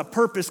live out the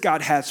purpose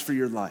God has for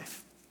your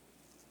life.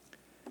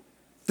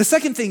 The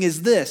second thing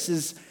is this,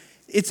 is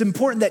it's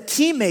important that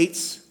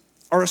teammates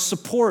are a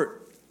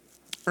support,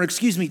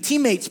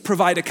 teammates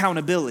provide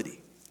accountability.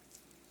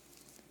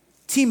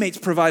 Teammates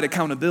provide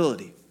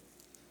accountability.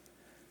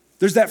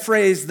 There's that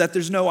phrase that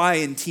there's no I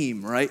in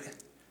team, right?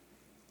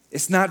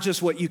 It's not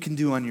just what you can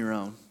do on your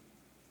own,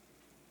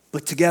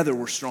 but together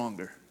we're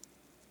stronger.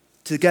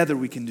 Together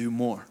we can do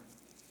more.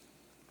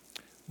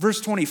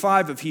 Verse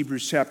 25 of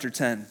Hebrews chapter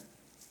 10,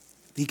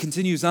 he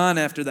continues on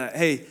after that.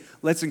 Hey,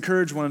 let's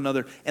encourage one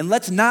another, and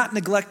let's not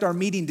neglect our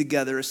meeting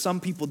together as some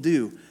people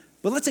do,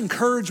 but let's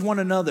encourage one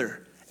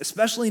another,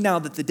 especially now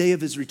that the day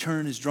of his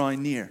return is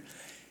drawing near.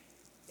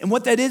 And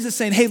what that is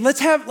saying, hey,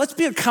 let's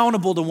be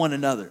accountable to one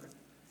another.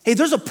 Hey,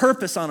 there's a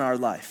purpose on our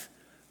life.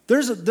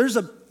 There's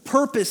a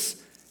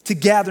purpose to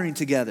gathering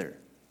together.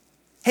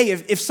 Hey,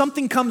 if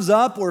something comes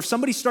up or if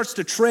somebody starts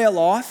to trail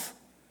off,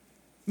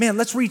 man,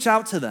 let's reach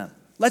out to them.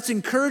 Let's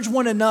encourage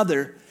one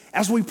another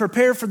as we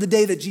prepare for the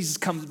day that Jesus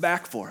comes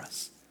back for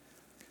us.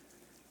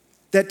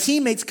 That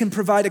teammates can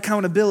provide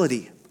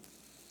accountability.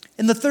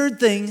 And the third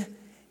thing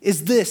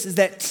is this, is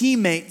that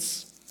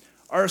teammates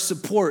are a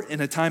support in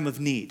a time of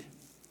need.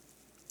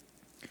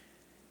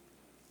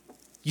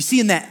 You see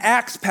in that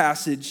Acts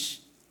passage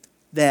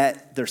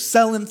that they're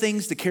selling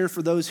things to care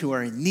for those who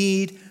are in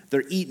need.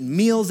 They're eating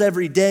meals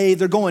every day.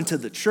 They're going to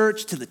the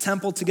church, to the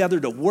temple together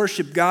to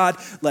worship God.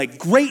 Like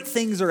great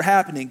things are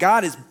happening.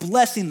 God is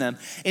blessing them.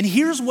 And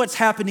here's what's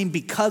happening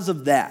because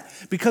of that.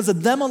 Because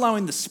of them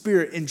allowing the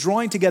Spirit and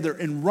drawing together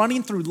and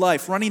running through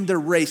life, running their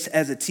race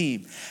as a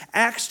team.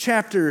 Acts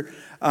chapter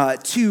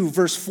 2,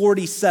 verse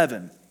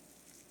 47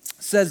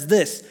 says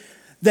this,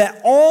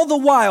 that all the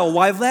while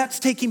that's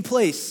taking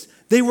place,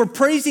 they were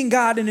praising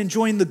God and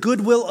enjoying the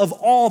goodwill of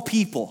all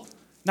people,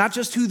 not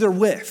just who they're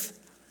with.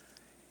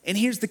 And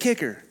here's the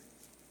kicker.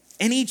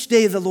 And each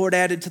day the Lord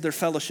added to their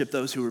fellowship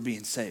those who were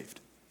being saved.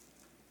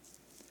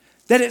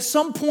 That at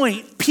some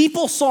point,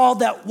 people saw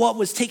that what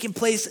was taking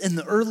place in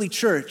the early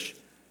church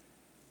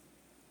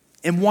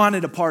and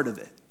wanted a part of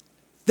it.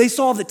 They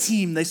saw the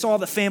team, they saw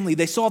the family,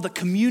 they saw the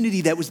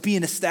community that was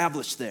being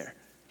established there.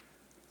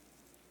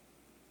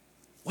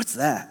 What's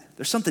that?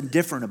 There's something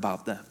different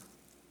about them.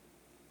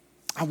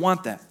 I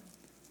want that.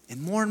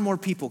 And more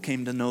people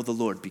came to know the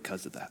Lord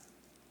because of that.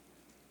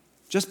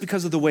 Just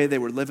because of the way they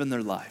were living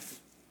their life,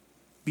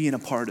 being a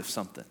part of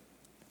something,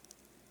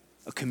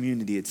 a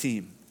community, a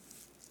team.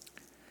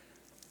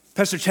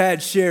 Pastor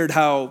Chad shared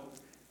how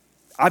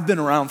I've been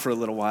around for a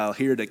little while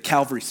here at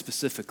Calvary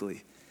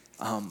specifically.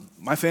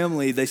 My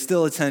family, they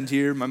still attend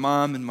here. My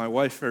mom and my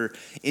wife are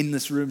in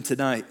this room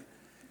tonight.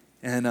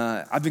 And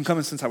I've been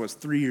coming since I was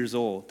 3 years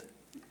old.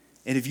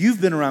 And if you've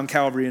been around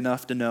Calvary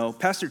enough to know,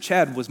 Pastor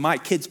Chad was my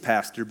kids'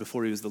 pastor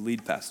before he was the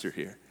lead pastor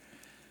here.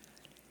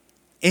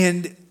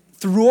 And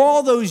through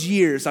all those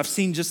years, I've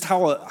seen just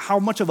how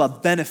much of a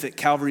benefit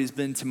Calvary has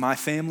been to my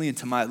family and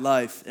to my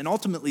life, and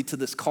ultimately to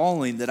this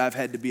calling that I've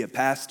had to be a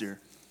pastor.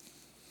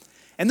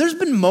 And there's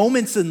been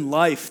moments in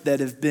life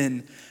that have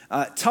been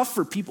tough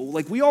for people.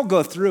 Like, we all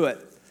go through it.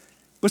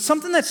 But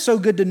something that's so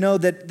good to know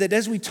that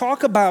as we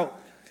talk about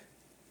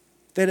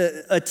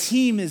that a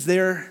team is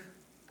there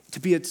to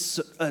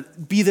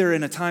be there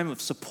in a time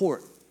of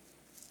support,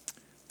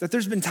 that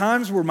there's been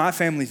times where my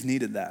family's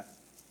needed that.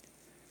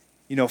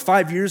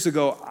 5 years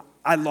ago,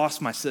 I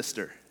lost my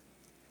sister.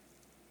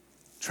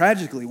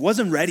 Tragically,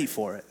 wasn't ready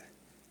for it.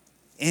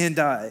 And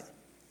the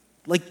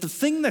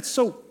thing that's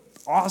so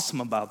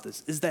awesome about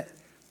this is that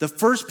the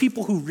first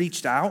people who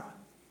reached out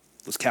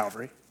was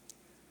Calvary.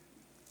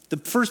 The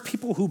first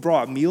people who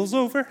brought meals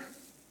over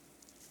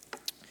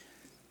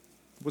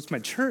was my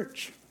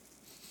church.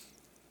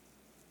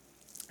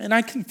 And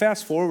I can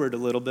fast forward a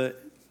little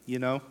bit,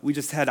 We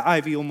just had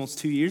Ivy almost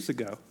 2 years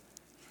ago.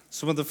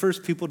 Some of the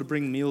first people to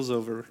bring meals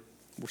over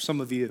were some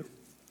of you.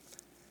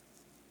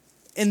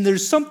 And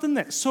there's something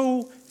that's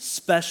so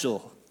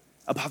special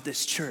about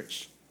this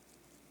church,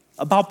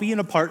 about being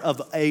a part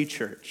of a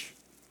church,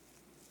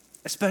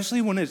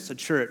 especially when it's a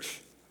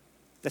church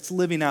that's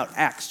living out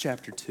Acts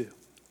chapter 2,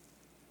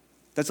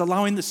 that's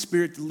allowing the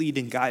Spirit to lead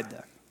and guide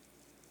them,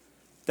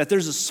 that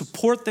there's a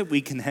support that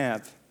we can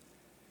have.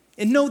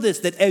 And know this,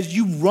 that as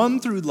you run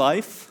through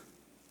life,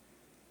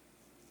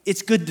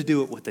 it's good to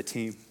do it with a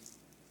team.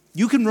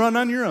 You can run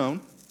on your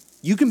own.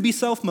 You can be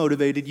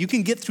self-motivated. You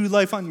can get through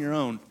life on your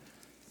own.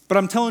 But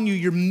I'm telling you,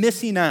 you're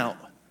missing out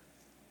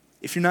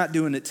if you're not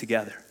doing it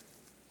together.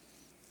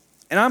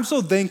 And I'm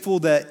so thankful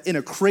that in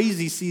a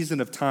crazy season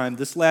of time,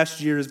 this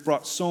last year has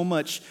brought so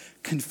much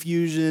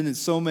confusion and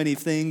so many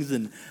things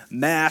and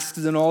masks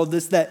and all of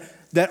this,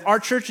 that our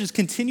church has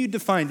continued to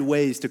find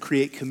ways to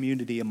create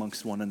community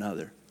amongst one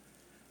another.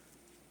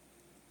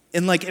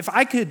 And if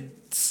I could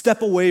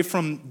step away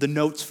from the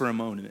notes for a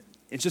moment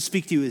and just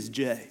speak to you as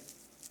Jay.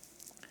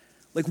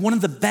 One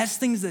of the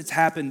best things that's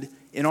happened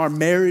in our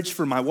marriage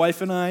for my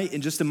wife and I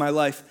and just in my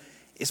life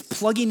is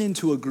plugging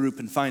into a group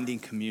and finding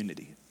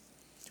community.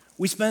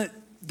 We spent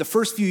the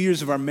first few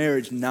years of our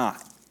marriage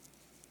not.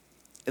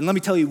 And let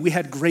me tell you, we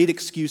had great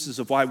excuses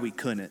of why we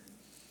couldn't.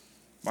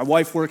 My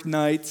wife worked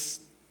nights,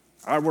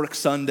 I worked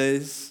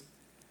Sundays.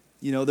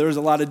 You know, there was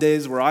a lot of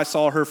days where I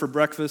saw her for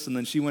breakfast and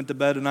then she went to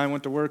bed and I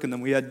went to work and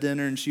then we had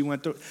dinner and she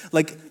went to,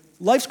 like,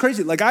 life's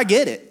crazy. Like, I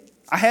get it.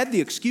 I had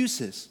the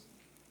excuses.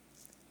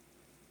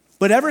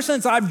 But ever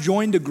since I've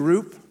joined a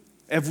group,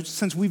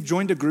 since we've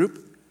joined a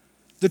group,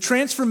 the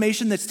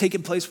transformation that's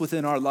taken place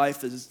within our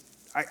life is,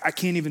 I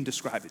can't even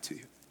describe it to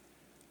you.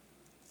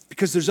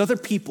 Because there's other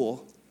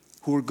people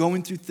who are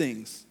going through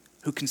things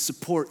who can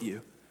support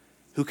you,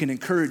 who can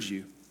encourage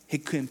you, who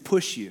can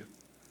push you,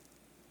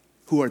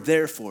 who are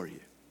there for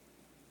you.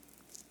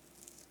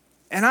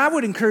 And I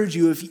would encourage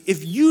you,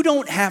 if you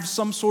don't have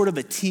some sort of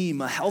a team,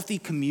 a healthy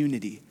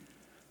community,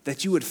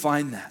 that you would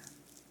find that.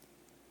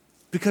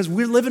 Because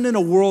we're living in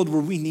a world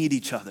where we need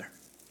each other.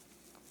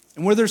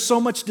 And where there's so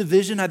much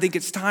division, I think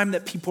it's time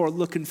that people are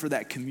looking for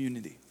that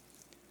community.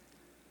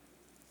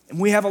 And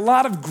we have a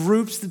lot of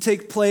groups that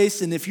take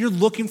place, and if you're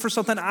looking for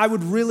something, I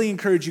would really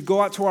encourage you, go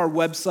out to our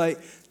website,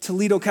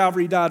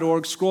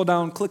 ToledoCalvary.org, scroll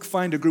down, click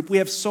find a group. We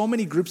have so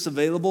many groups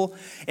available,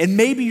 and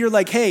maybe you're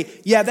like, hey,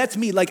 yeah, that's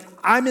me. Like,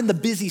 I'm in the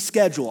busy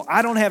schedule.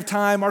 I don't have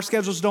time. Our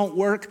schedules don't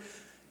work.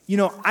 You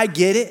know, I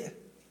get it.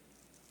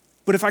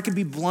 But if I could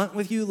be blunt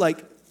with you,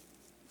 like,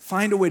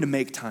 find a way to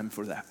make time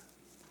for that.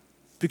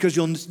 Because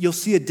you'll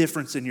see a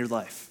difference in your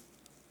life.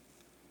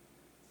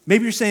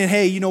 Maybe you're saying,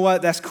 hey, you know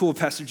what, that's cool,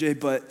 Pastor Jay,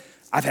 but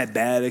I've had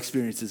bad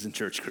experiences in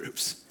church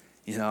groups.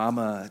 You know, I'm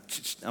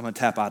gonna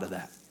tap out of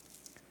that.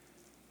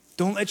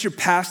 Don't let your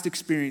past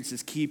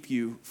experiences keep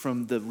you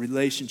from the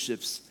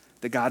relationships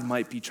that God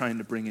might be trying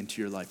to bring into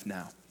your life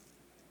now.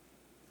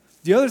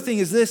 The other thing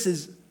is this,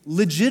 is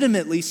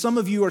legitimately, some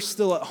of you are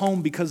still at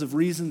home because of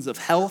reasons of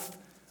health,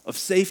 of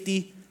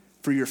safety,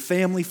 for your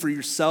family, for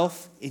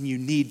yourself, and you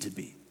need to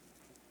be.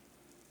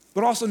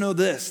 But also know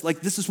this,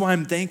 like, this is why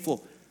I'm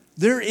thankful.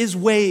 There is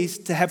ways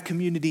to have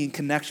community and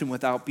connection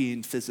without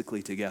being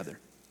physically together.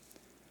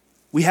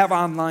 We have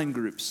online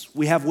groups.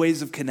 We have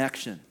ways of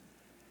connection.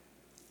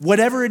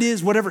 Whatever it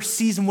is, whatever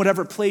season,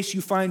 whatever place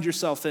you find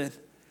yourself in,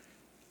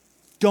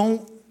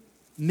 don't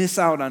miss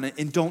out on it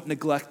and don't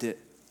neglect it,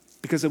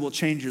 because it will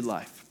change your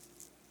life.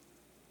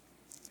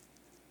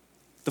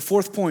 The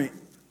fourth point,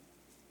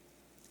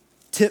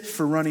 tip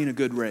for running a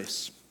good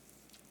race,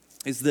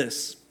 is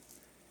this: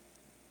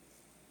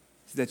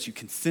 that you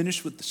can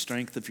finish with the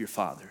strength of your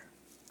Father.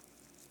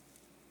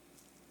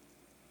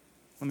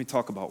 Let me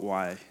talk about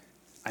why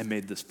I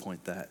made this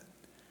point that.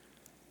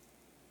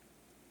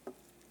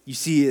 You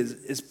see,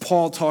 as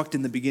Paul talked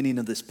in the beginning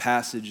of this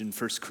passage in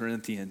 1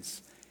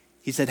 Corinthians,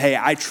 he said, hey,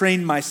 I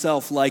trained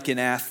myself like an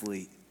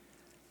athlete.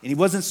 And he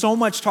wasn't so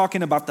much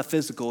talking about the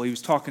physical, he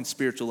was talking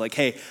spiritual, like,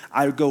 hey,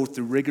 I go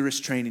through rigorous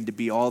training to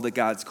be all that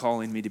God's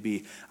calling me to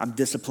be. I'm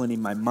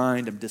disciplining my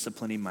mind, I'm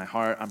disciplining my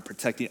heart,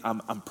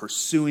 I'm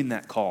pursuing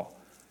that call.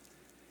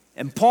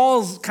 And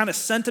Paul's kind of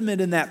sentiment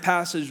in that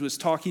passage was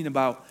talking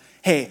about,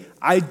 hey,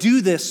 I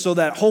do this so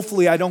that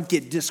hopefully I don't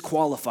get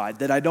disqualified,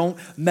 that I don't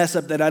mess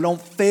up, that I don't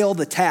fail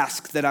the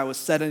task that I was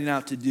setting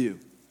out to do.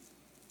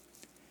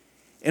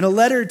 In a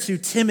letter to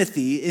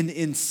Timothy,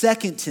 in 2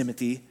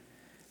 Timothy,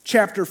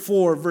 chapter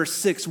 4, verse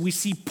 6, we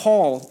see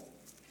Paul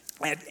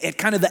at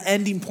kind of the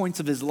ending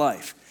points of his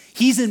life.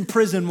 He's in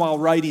prison while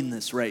writing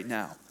this right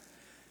now.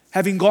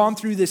 Having gone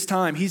through this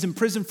time, he's in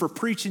prison for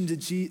preaching to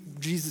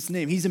Jesus'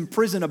 name. He's in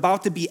prison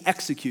about to be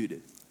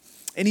executed.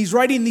 And he's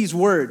writing these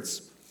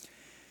words.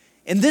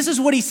 And this is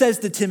what he says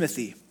to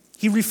Timothy.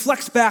 He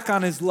reflects back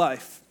on his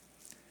life.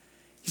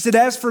 He said,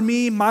 as for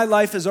me, my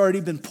life has already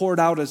been poured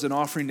out as an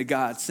offering to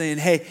God, saying,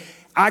 hey,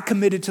 I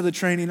committed to the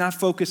training, I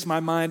focused my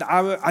mind,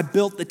 I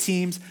built the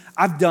teams,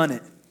 I've done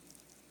it.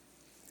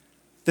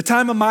 The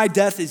time of my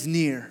death is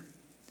near.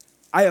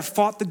 I have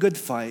fought the good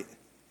fight,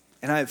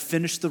 and I have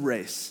finished the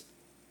race.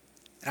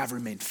 And I've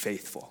remained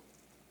faithful.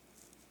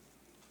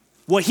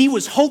 What he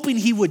was hoping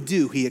he would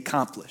do, he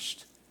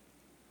accomplished.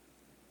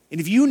 And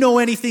if you know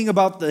anything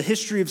about the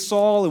history of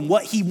Saul and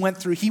what he went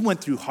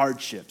through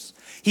hardships.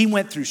 He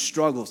went through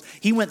struggles.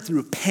 He went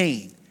through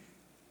pain.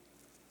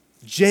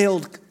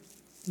 Jailed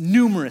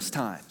numerous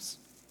times.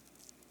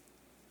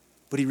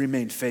 But he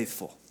remained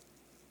faithful.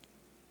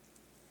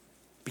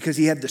 Because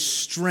he had the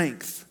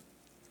strength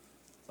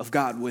of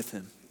God with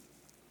him.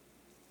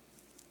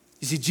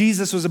 You see,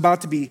 Jesus was about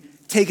to be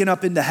taken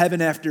up into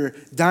heaven after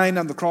dying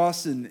on the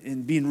cross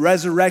and being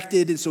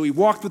resurrected. And so he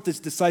walked with his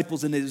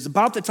disciples, and it was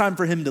about the time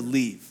for him to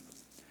leave.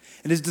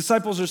 And his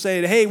disciples are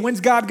saying, hey,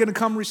 when's God going to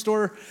come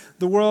restore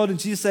the world? And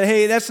Jesus said,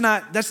 hey, that's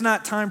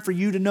not time for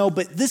you to know.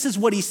 But this is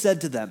what he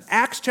said to them.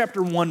 Acts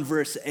chapter 1,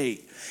 verse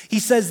 8. He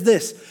says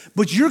this,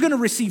 but you're going to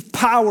receive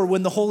power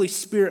when the Holy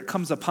Spirit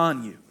comes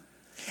upon you.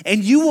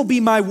 And you will be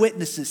my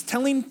witnesses,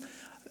 telling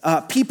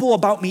people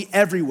about me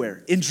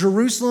everywhere, in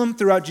Jerusalem,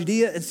 throughout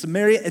Judea and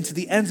Samaria, and to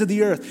the ends of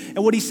the earth.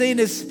 And what he's saying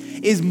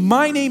is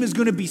my name is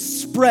going to be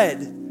spread.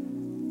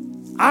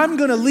 I'm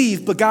going to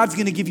leave, but God's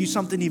going to give you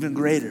something even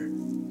greater.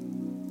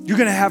 You're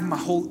going to have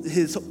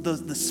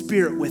the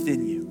Spirit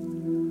within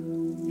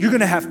you. You're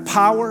going to have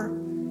power,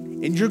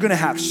 and you're going to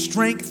have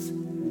strength,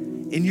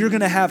 and and you're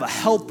going to have a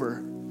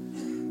helper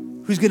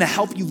who's going to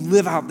help you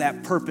live out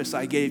that purpose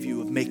I gave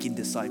you of making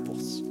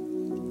disciples.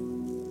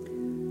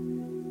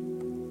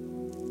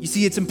 You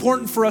see, it's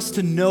important for us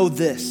to know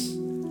this,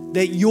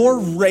 that your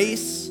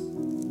race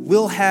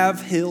will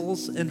have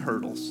hills and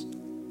hurdles.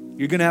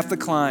 You're going to have to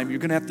climb, you're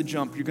going to have to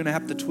jump, you're going to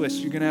have to twist,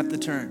 you're going to have to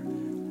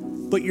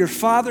turn. But your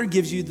Father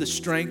gives you the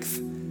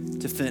strength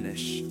to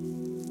finish.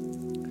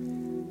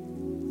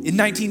 In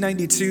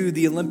 1992,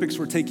 the Olympics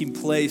were taking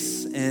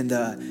place, and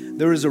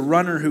there was a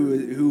runner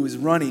who was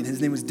running. His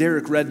name was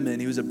Derek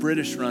Redmond. He was a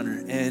British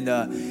runner,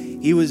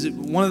 and he was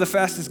one of the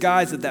fastest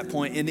guys at that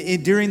point.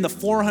 And during the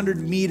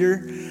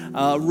 400-meter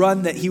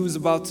run that he was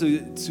about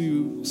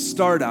to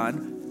start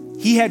on,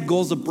 he had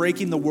goals of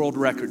breaking the world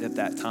record at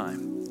that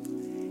time.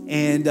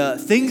 And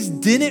things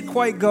didn't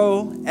quite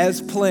go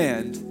as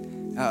planned.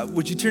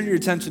 Would you turn your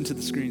attention to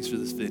the screens for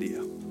this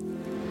video?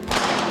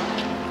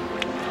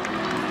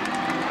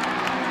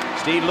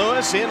 Steve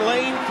Lewis in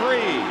lane 3.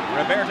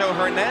 Roberto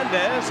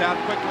Hernandez out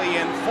quickly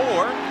in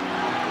 4.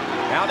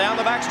 Now down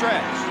the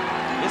backstretch.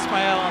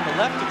 Ismael on the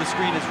left of the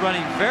screen is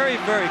running very,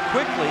 very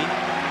quickly.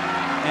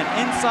 And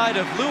inside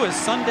of Lewis,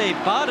 Sunday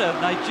Bada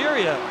of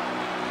Nigeria.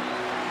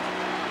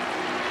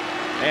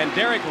 And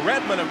Derek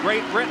Redmond of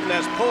Great Britain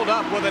has pulled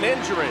up with an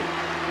injury.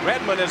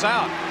 Redmond is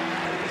out.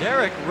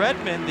 Derek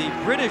Redmond, the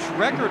British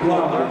record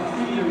holder,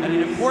 and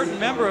an important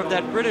member of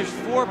that British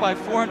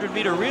 4x400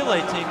 meter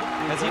relay team,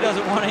 as he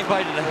doesn't want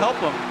anybody to help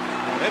him.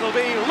 It'll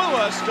be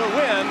Lewis to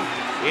win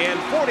in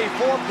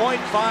 44.50.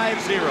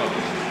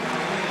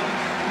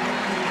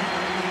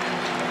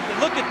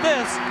 Look at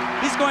this.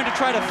 He's going to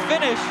try to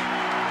finish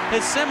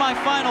his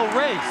semifinal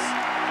race.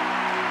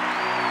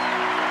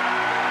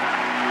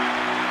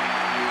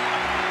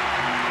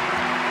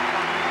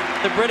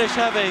 The British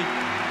have a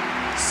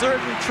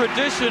certain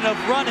tradition of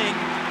running,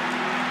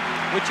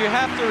 which you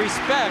have to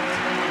respect.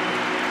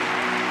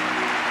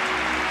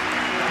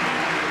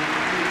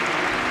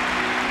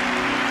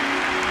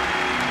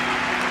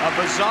 A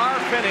bizarre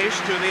finish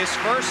to this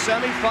first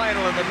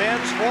semifinal in the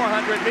men's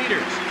 400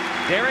 meters.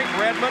 Derek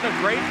Redmond of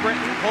Great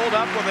Britain pulled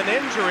up with an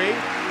injury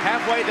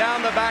halfway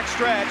down the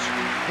backstretch.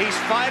 He's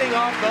fighting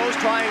off those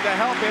trying to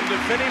help him to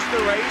finish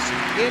the race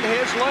in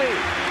his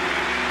lane.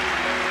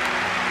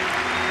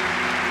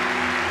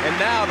 And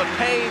now the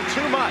pain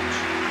too much.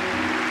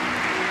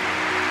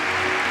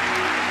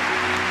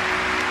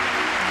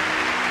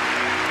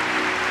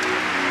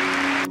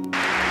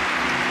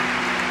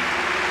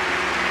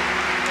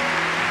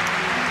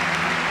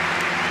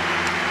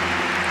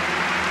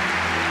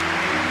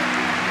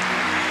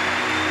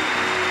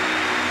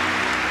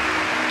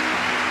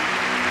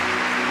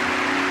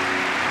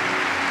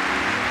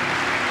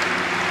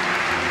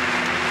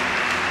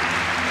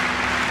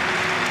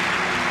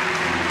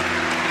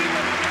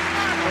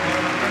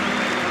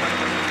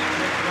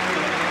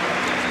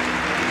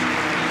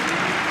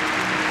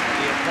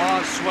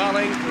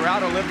 Swelling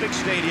throughout Olympic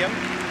Stadium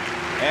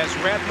as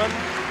Redmond,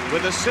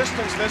 with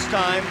assistance this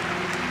time,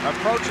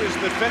 approaches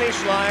the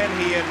finish line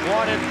he had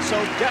wanted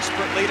so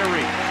desperately to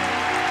reach.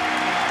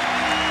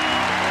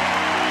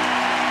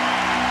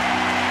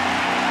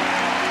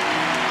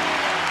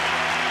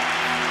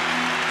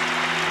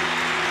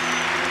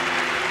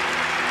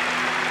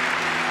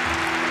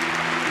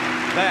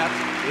 That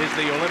is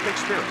the Olympic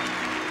spirit.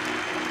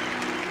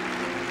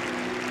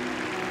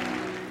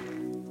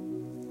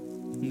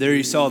 There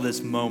you saw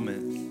this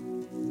moment.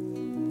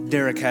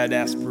 Derek had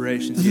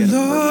aspirations. He had a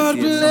purpose.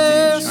 He had something he was trying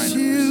to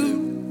pursue.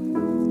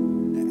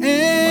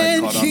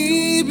 And caught up to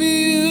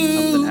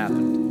him. Something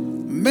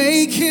happened.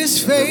 Make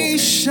his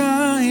face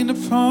shine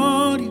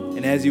upon you.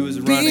 And as he was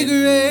running,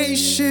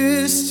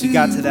 he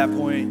got to that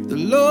point.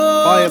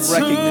 Probably of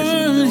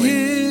recognition,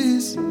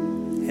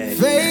 knowing, hey,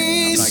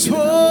 face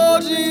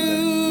toward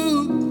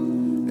you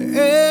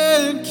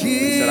and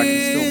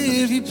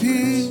give you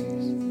peace.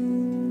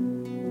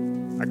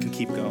 I can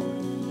keep going.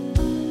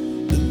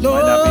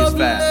 Might not be as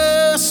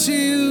fast,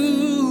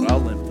 but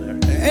I'll limp there.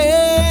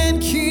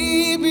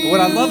 But what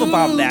I love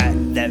about that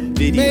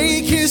video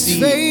is you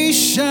see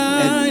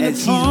as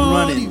he's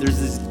running, there's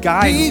this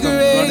guy who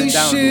comes running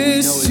down who we know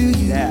is his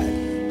dad.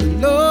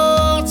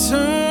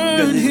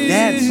 Because his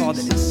dad saw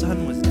that his son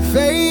was down,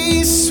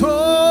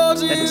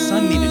 that his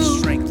son needed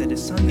strength, that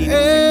his son needed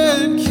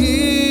strength.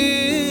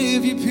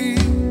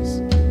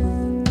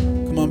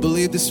 Come on,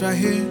 believe this right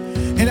here.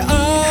 And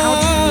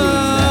how true is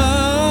that?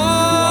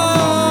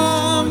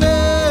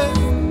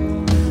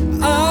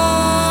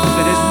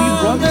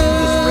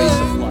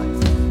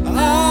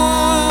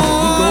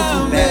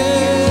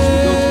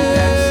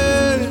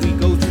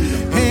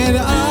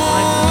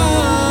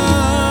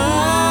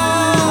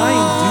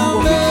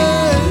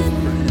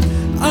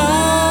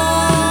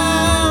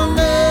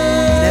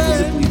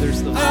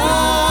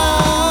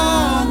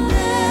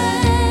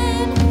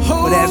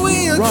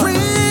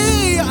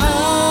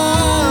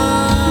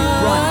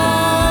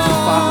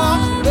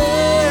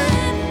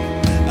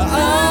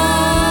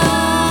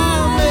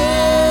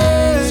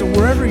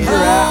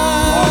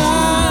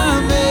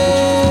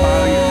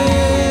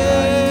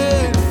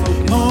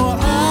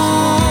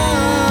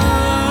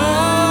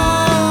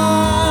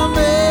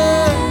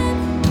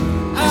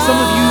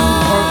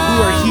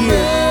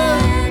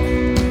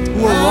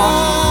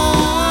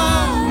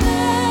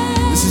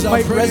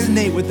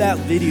 resonate with that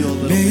video a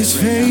little May His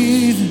bit right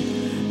favor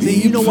now. be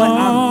You know what? I'm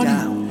upon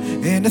down.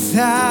 you and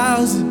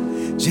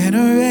 1,000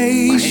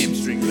 generations.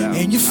 Out.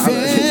 And your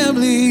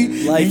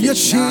family, Life and your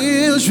is not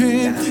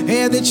children, down.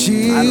 and the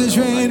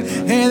children,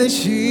 and the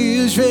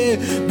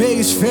children. May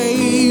His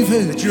favor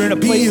That you're in a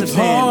be place of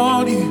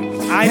upon pain. you.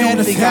 I don't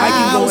and think I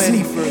can go any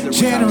 1,000 further without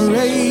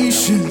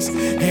generations,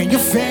 and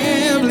your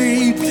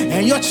family,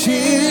 and your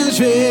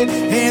children,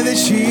 and the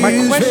My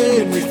question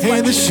children, and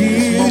and the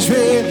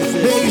children.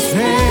 May His that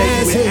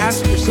you would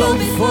ask yourself,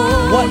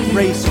 what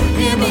race are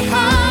you and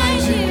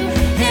behind you,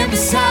 and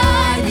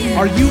beside you.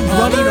 Are you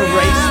running a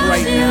race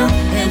right now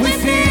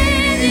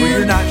where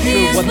you're not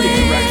sure what the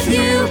direction or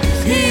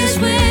purpose is?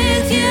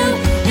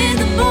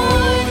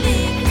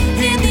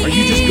 Are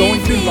you just going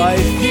through life,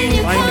 trying to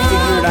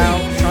figure it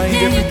out, trying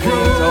different things?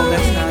 Oh,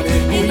 that's not it. Oh,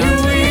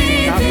 that's not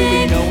it. Not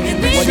really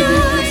knowing what it is.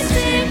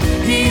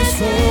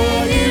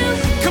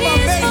 Come on,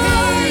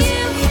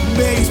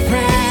 make His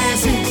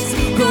presence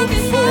go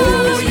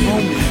before you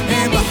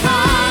and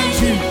behind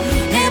you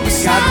and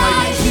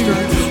beside you,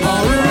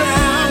 all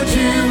around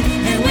you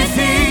and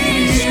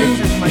within you.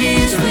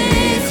 He's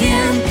with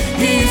you,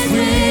 He's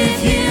with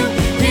you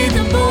in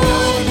the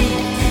morning,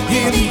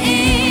 in the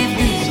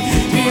evening,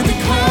 in the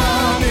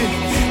coming,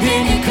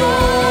 in the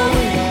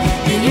going,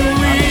 in your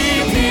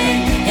weeping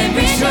and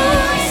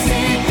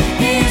rejoicing.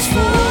 He's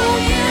for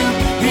you,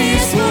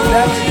 He's for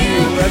you,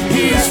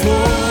 He's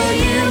for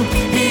you,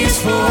 He's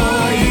for you,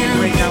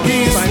 Right now, it's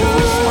He's trying to for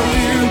respond you,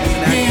 and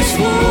act He's like,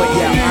 for you know what,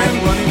 yeah, I'm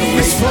running a He's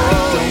race, but I for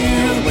don't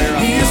know where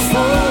I'm He's going. for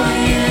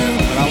you.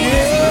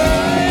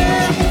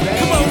 Yeah.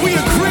 Come on, we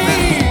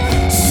agree.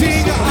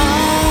 Sing Amen.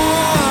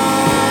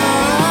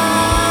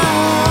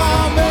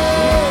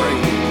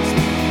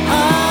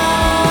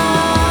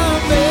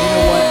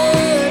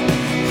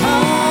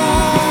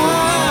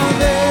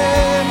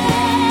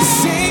 Amen.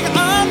 Sing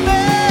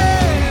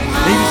Amen.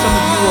 Maybe some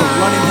of you are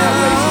running that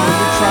race. You know,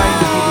 you're trying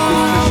to be the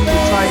good Christian.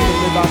 You're trying to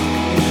live out the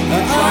commission.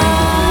 You're trying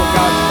to do what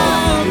God's called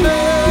you to do.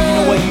 But you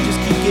know what? You just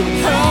keep getting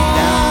beaten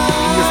down.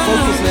 And your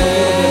focus is a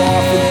little bit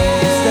off. And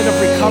instead of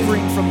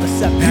recovering from the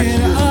setbacks,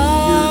 you're being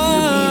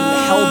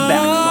held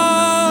back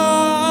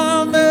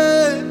from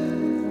them.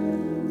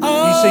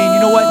 You're saying, you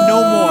know what? No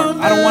more.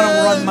 I don't want to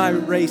run my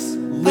race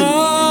living.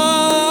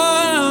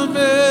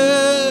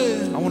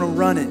 I want to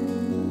run it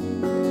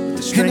with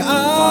the strength of the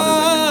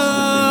Father that is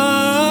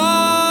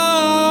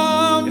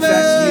within me. If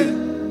that's you, saying,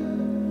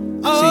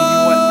 you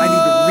know what? I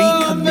need to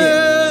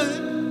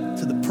recommit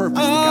to the purpose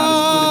that God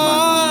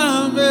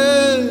has put in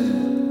my life.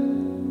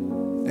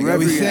 God, we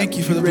Wherever you're thank at,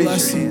 you for the raise your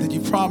blessing hand. that you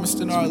promised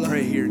in our We'll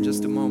pray life. here in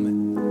just a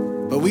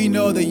moment. But we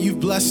know that you've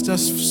blessed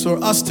us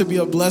for us to be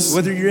a blessing.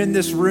 Whether you're in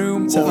this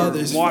room To or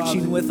others,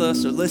 watching Father. with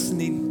us or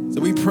listening,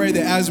 So we pray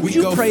that as we would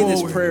you go pray forward,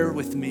 this prayer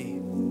with me?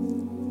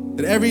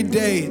 that every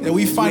day that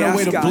we find We a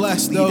way ask to God to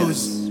bless lead those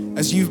us.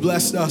 as you've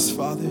blessed us,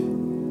 Father.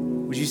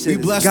 Would you say We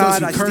this? bless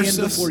God, those I who curse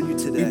stand us. before you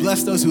today. We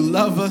bless those who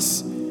love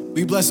us.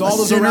 We bless A all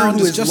those sinner around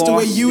who us is just the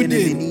way lost you and in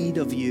did need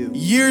of you.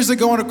 years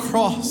ago on a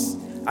cross.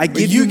 I But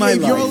give you you my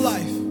gave your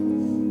life. life.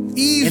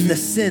 Even And the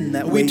sin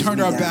that we weighs turned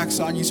me our down. backs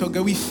on you. So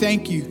God, we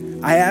thank you.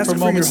 I ask for for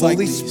your moments like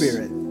Holy these.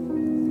 Spirit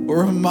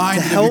We're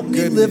reminded to help of me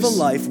your live a goodness.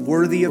 life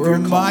worthy of We're your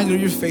call. reminded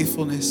of your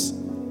faithfulness.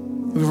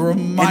 We're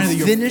reminded that And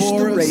you're finish for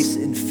the us race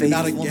in and not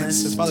faithfulness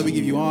against us. Father, we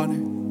give you honor.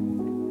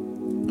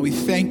 And we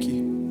thank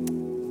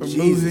you for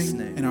Jesus' moving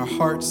name. in our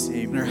hearts,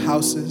 in our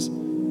houses,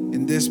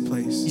 in this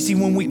place. You see,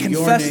 when we In your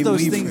confess name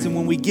those we things pray. and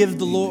when we give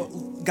the Lord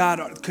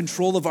God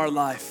control of our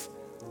life,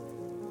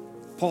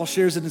 Paul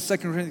shares it in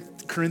 2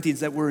 Corinthians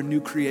that we're a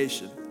new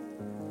creation.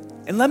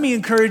 And let me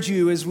encourage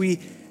you as we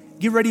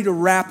get ready to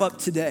wrap up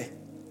today,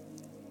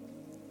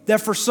 that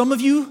for some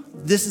of you,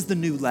 this is the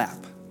new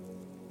lap.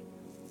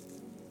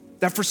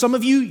 That for some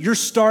of you, you're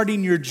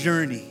starting your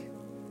journey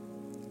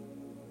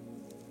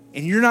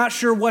and you're not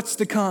sure what's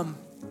to come.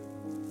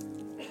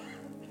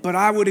 But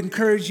I would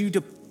encourage you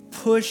to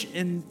push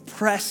and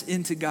press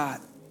into God.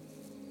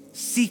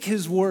 Seek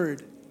His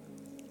word.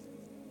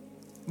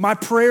 My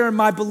prayer and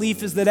my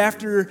belief is that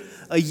after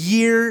a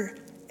year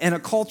and a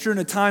culture and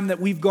a time that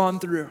we've gone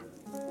through,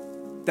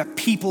 that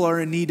people are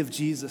in need of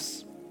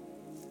Jesus.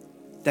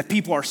 That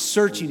people are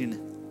searching.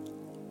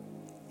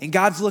 And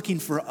God's looking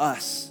for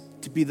us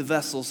to be the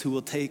vessels who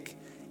will take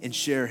and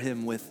share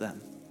Him with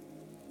them.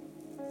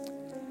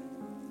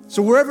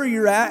 So wherever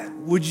you're at,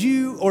 would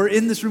you, or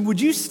in this room, would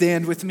you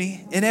stand with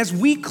me? And as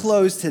we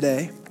close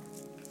today,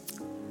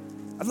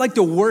 I'd like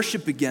to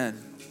worship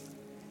again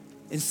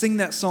and sing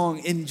that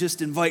song and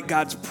just invite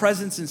God's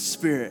presence and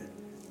spirit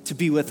to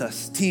be with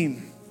us.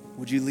 Team,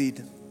 would you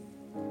lead?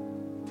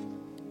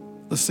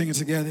 Let's sing it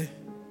together.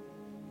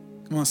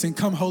 Come on, sing,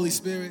 come Holy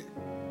Spirit.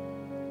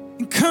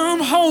 Come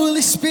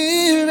Holy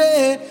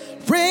Spirit,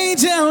 rain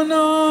down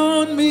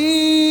on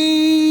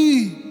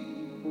me.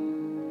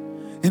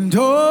 And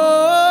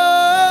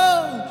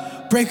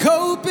oh, break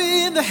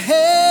open the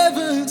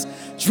heavens,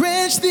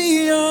 drench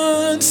the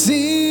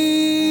unseen.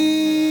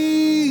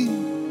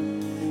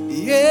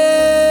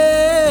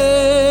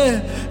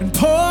 Yeah, and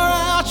pour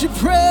out your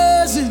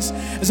presence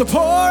as So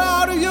pour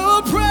out of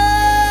your praise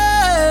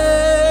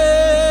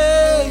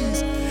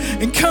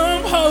and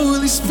come,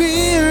 Holy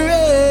Spirit.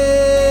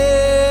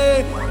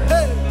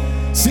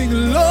 Hey. Sing,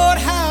 Lord,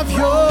 have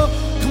your,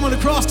 come on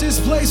across this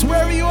place,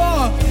 wherever you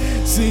are.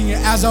 Sing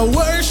as I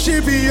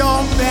worship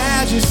your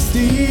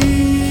majesty.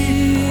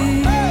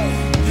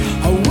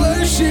 I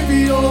worship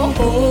your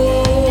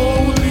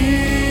holy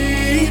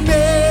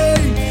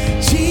name.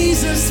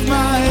 Jesus,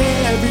 my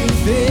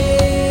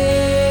everything.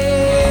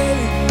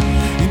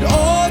 And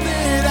all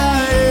that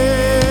I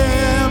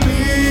am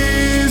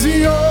is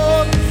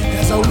yours.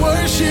 As I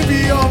worship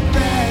your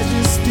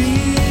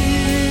majesty.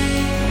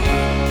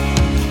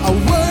 I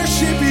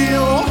worship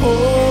your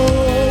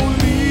holy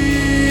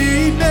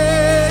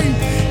name.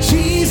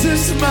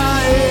 Jesus,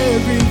 my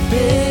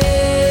everything.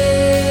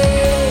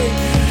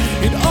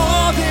 And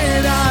all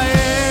that I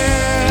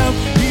am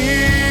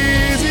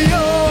is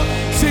yours.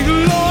 Sing,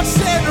 Lord,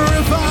 send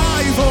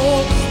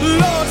revival.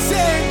 Lord,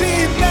 send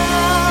it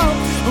now.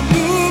 A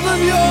move of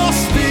your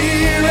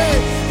spirit.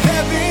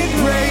 Heaven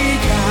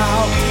break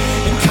out.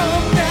 And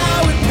come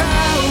now in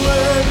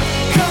power.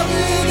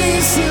 Cover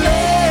this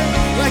land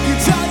like you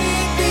done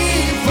it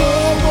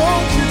before.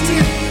 Won't you do?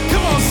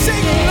 Come on,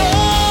 sing,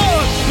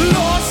 Lord.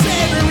 Lord,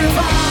 send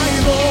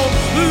revival.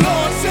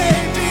 Lord,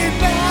 send it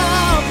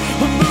now.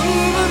 A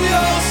move of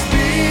your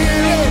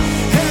spirit.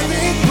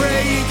 Heaven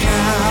break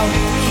out.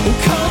 Oh,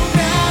 come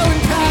now in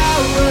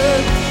power.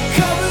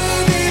 Cover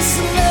this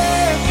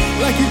land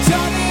like you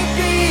done it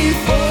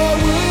before.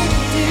 Would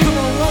you? Come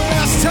on, one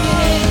last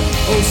time.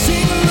 Oh,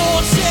 sing,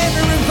 Lord, send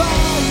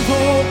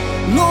revival.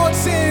 Lord,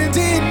 send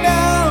it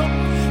now.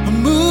 A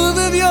move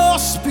of your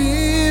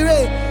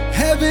spirit.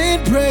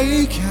 Heaven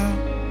break out.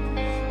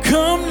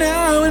 Come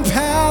now in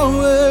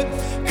power.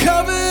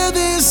 Cover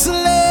this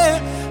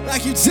land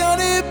like you've done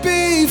it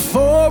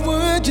before.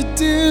 Would you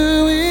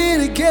do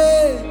it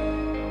again?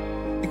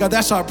 And God,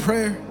 that's our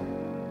prayer.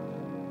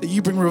 That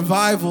you bring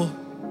revival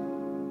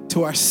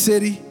to our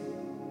city,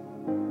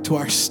 to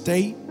our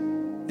state,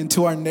 and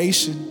to our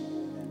nation.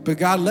 But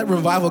God, let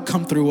revival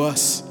come through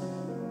us.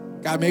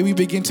 God, may we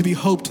begin to be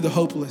hope to the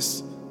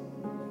hopeless.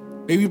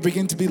 May we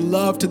begin to be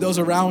love to those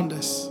around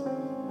us.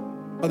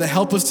 Father,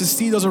 help us to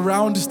see those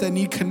around us that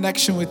need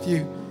connection with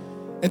you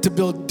and to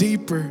build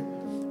deeper,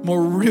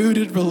 more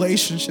rooted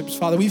relationships.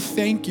 Father, we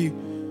thank you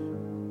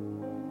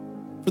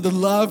for the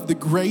love, the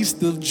grace,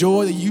 the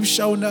joy that you've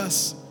shown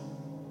us,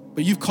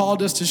 but you've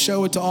called us to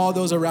show it to all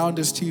those around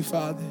us too,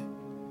 Father.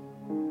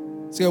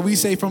 So we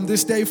say from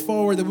this day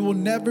forward that we will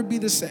never be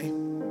the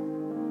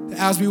same. That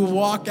as we will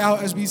walk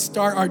out, as we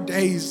start our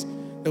days,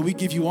 that we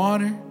give you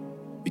honor,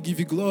 we give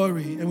you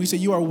glory, and we say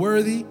you are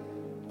worthy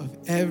of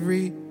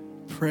every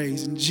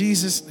praise. In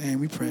Jesus' name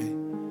we pray,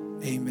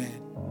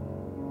 amen.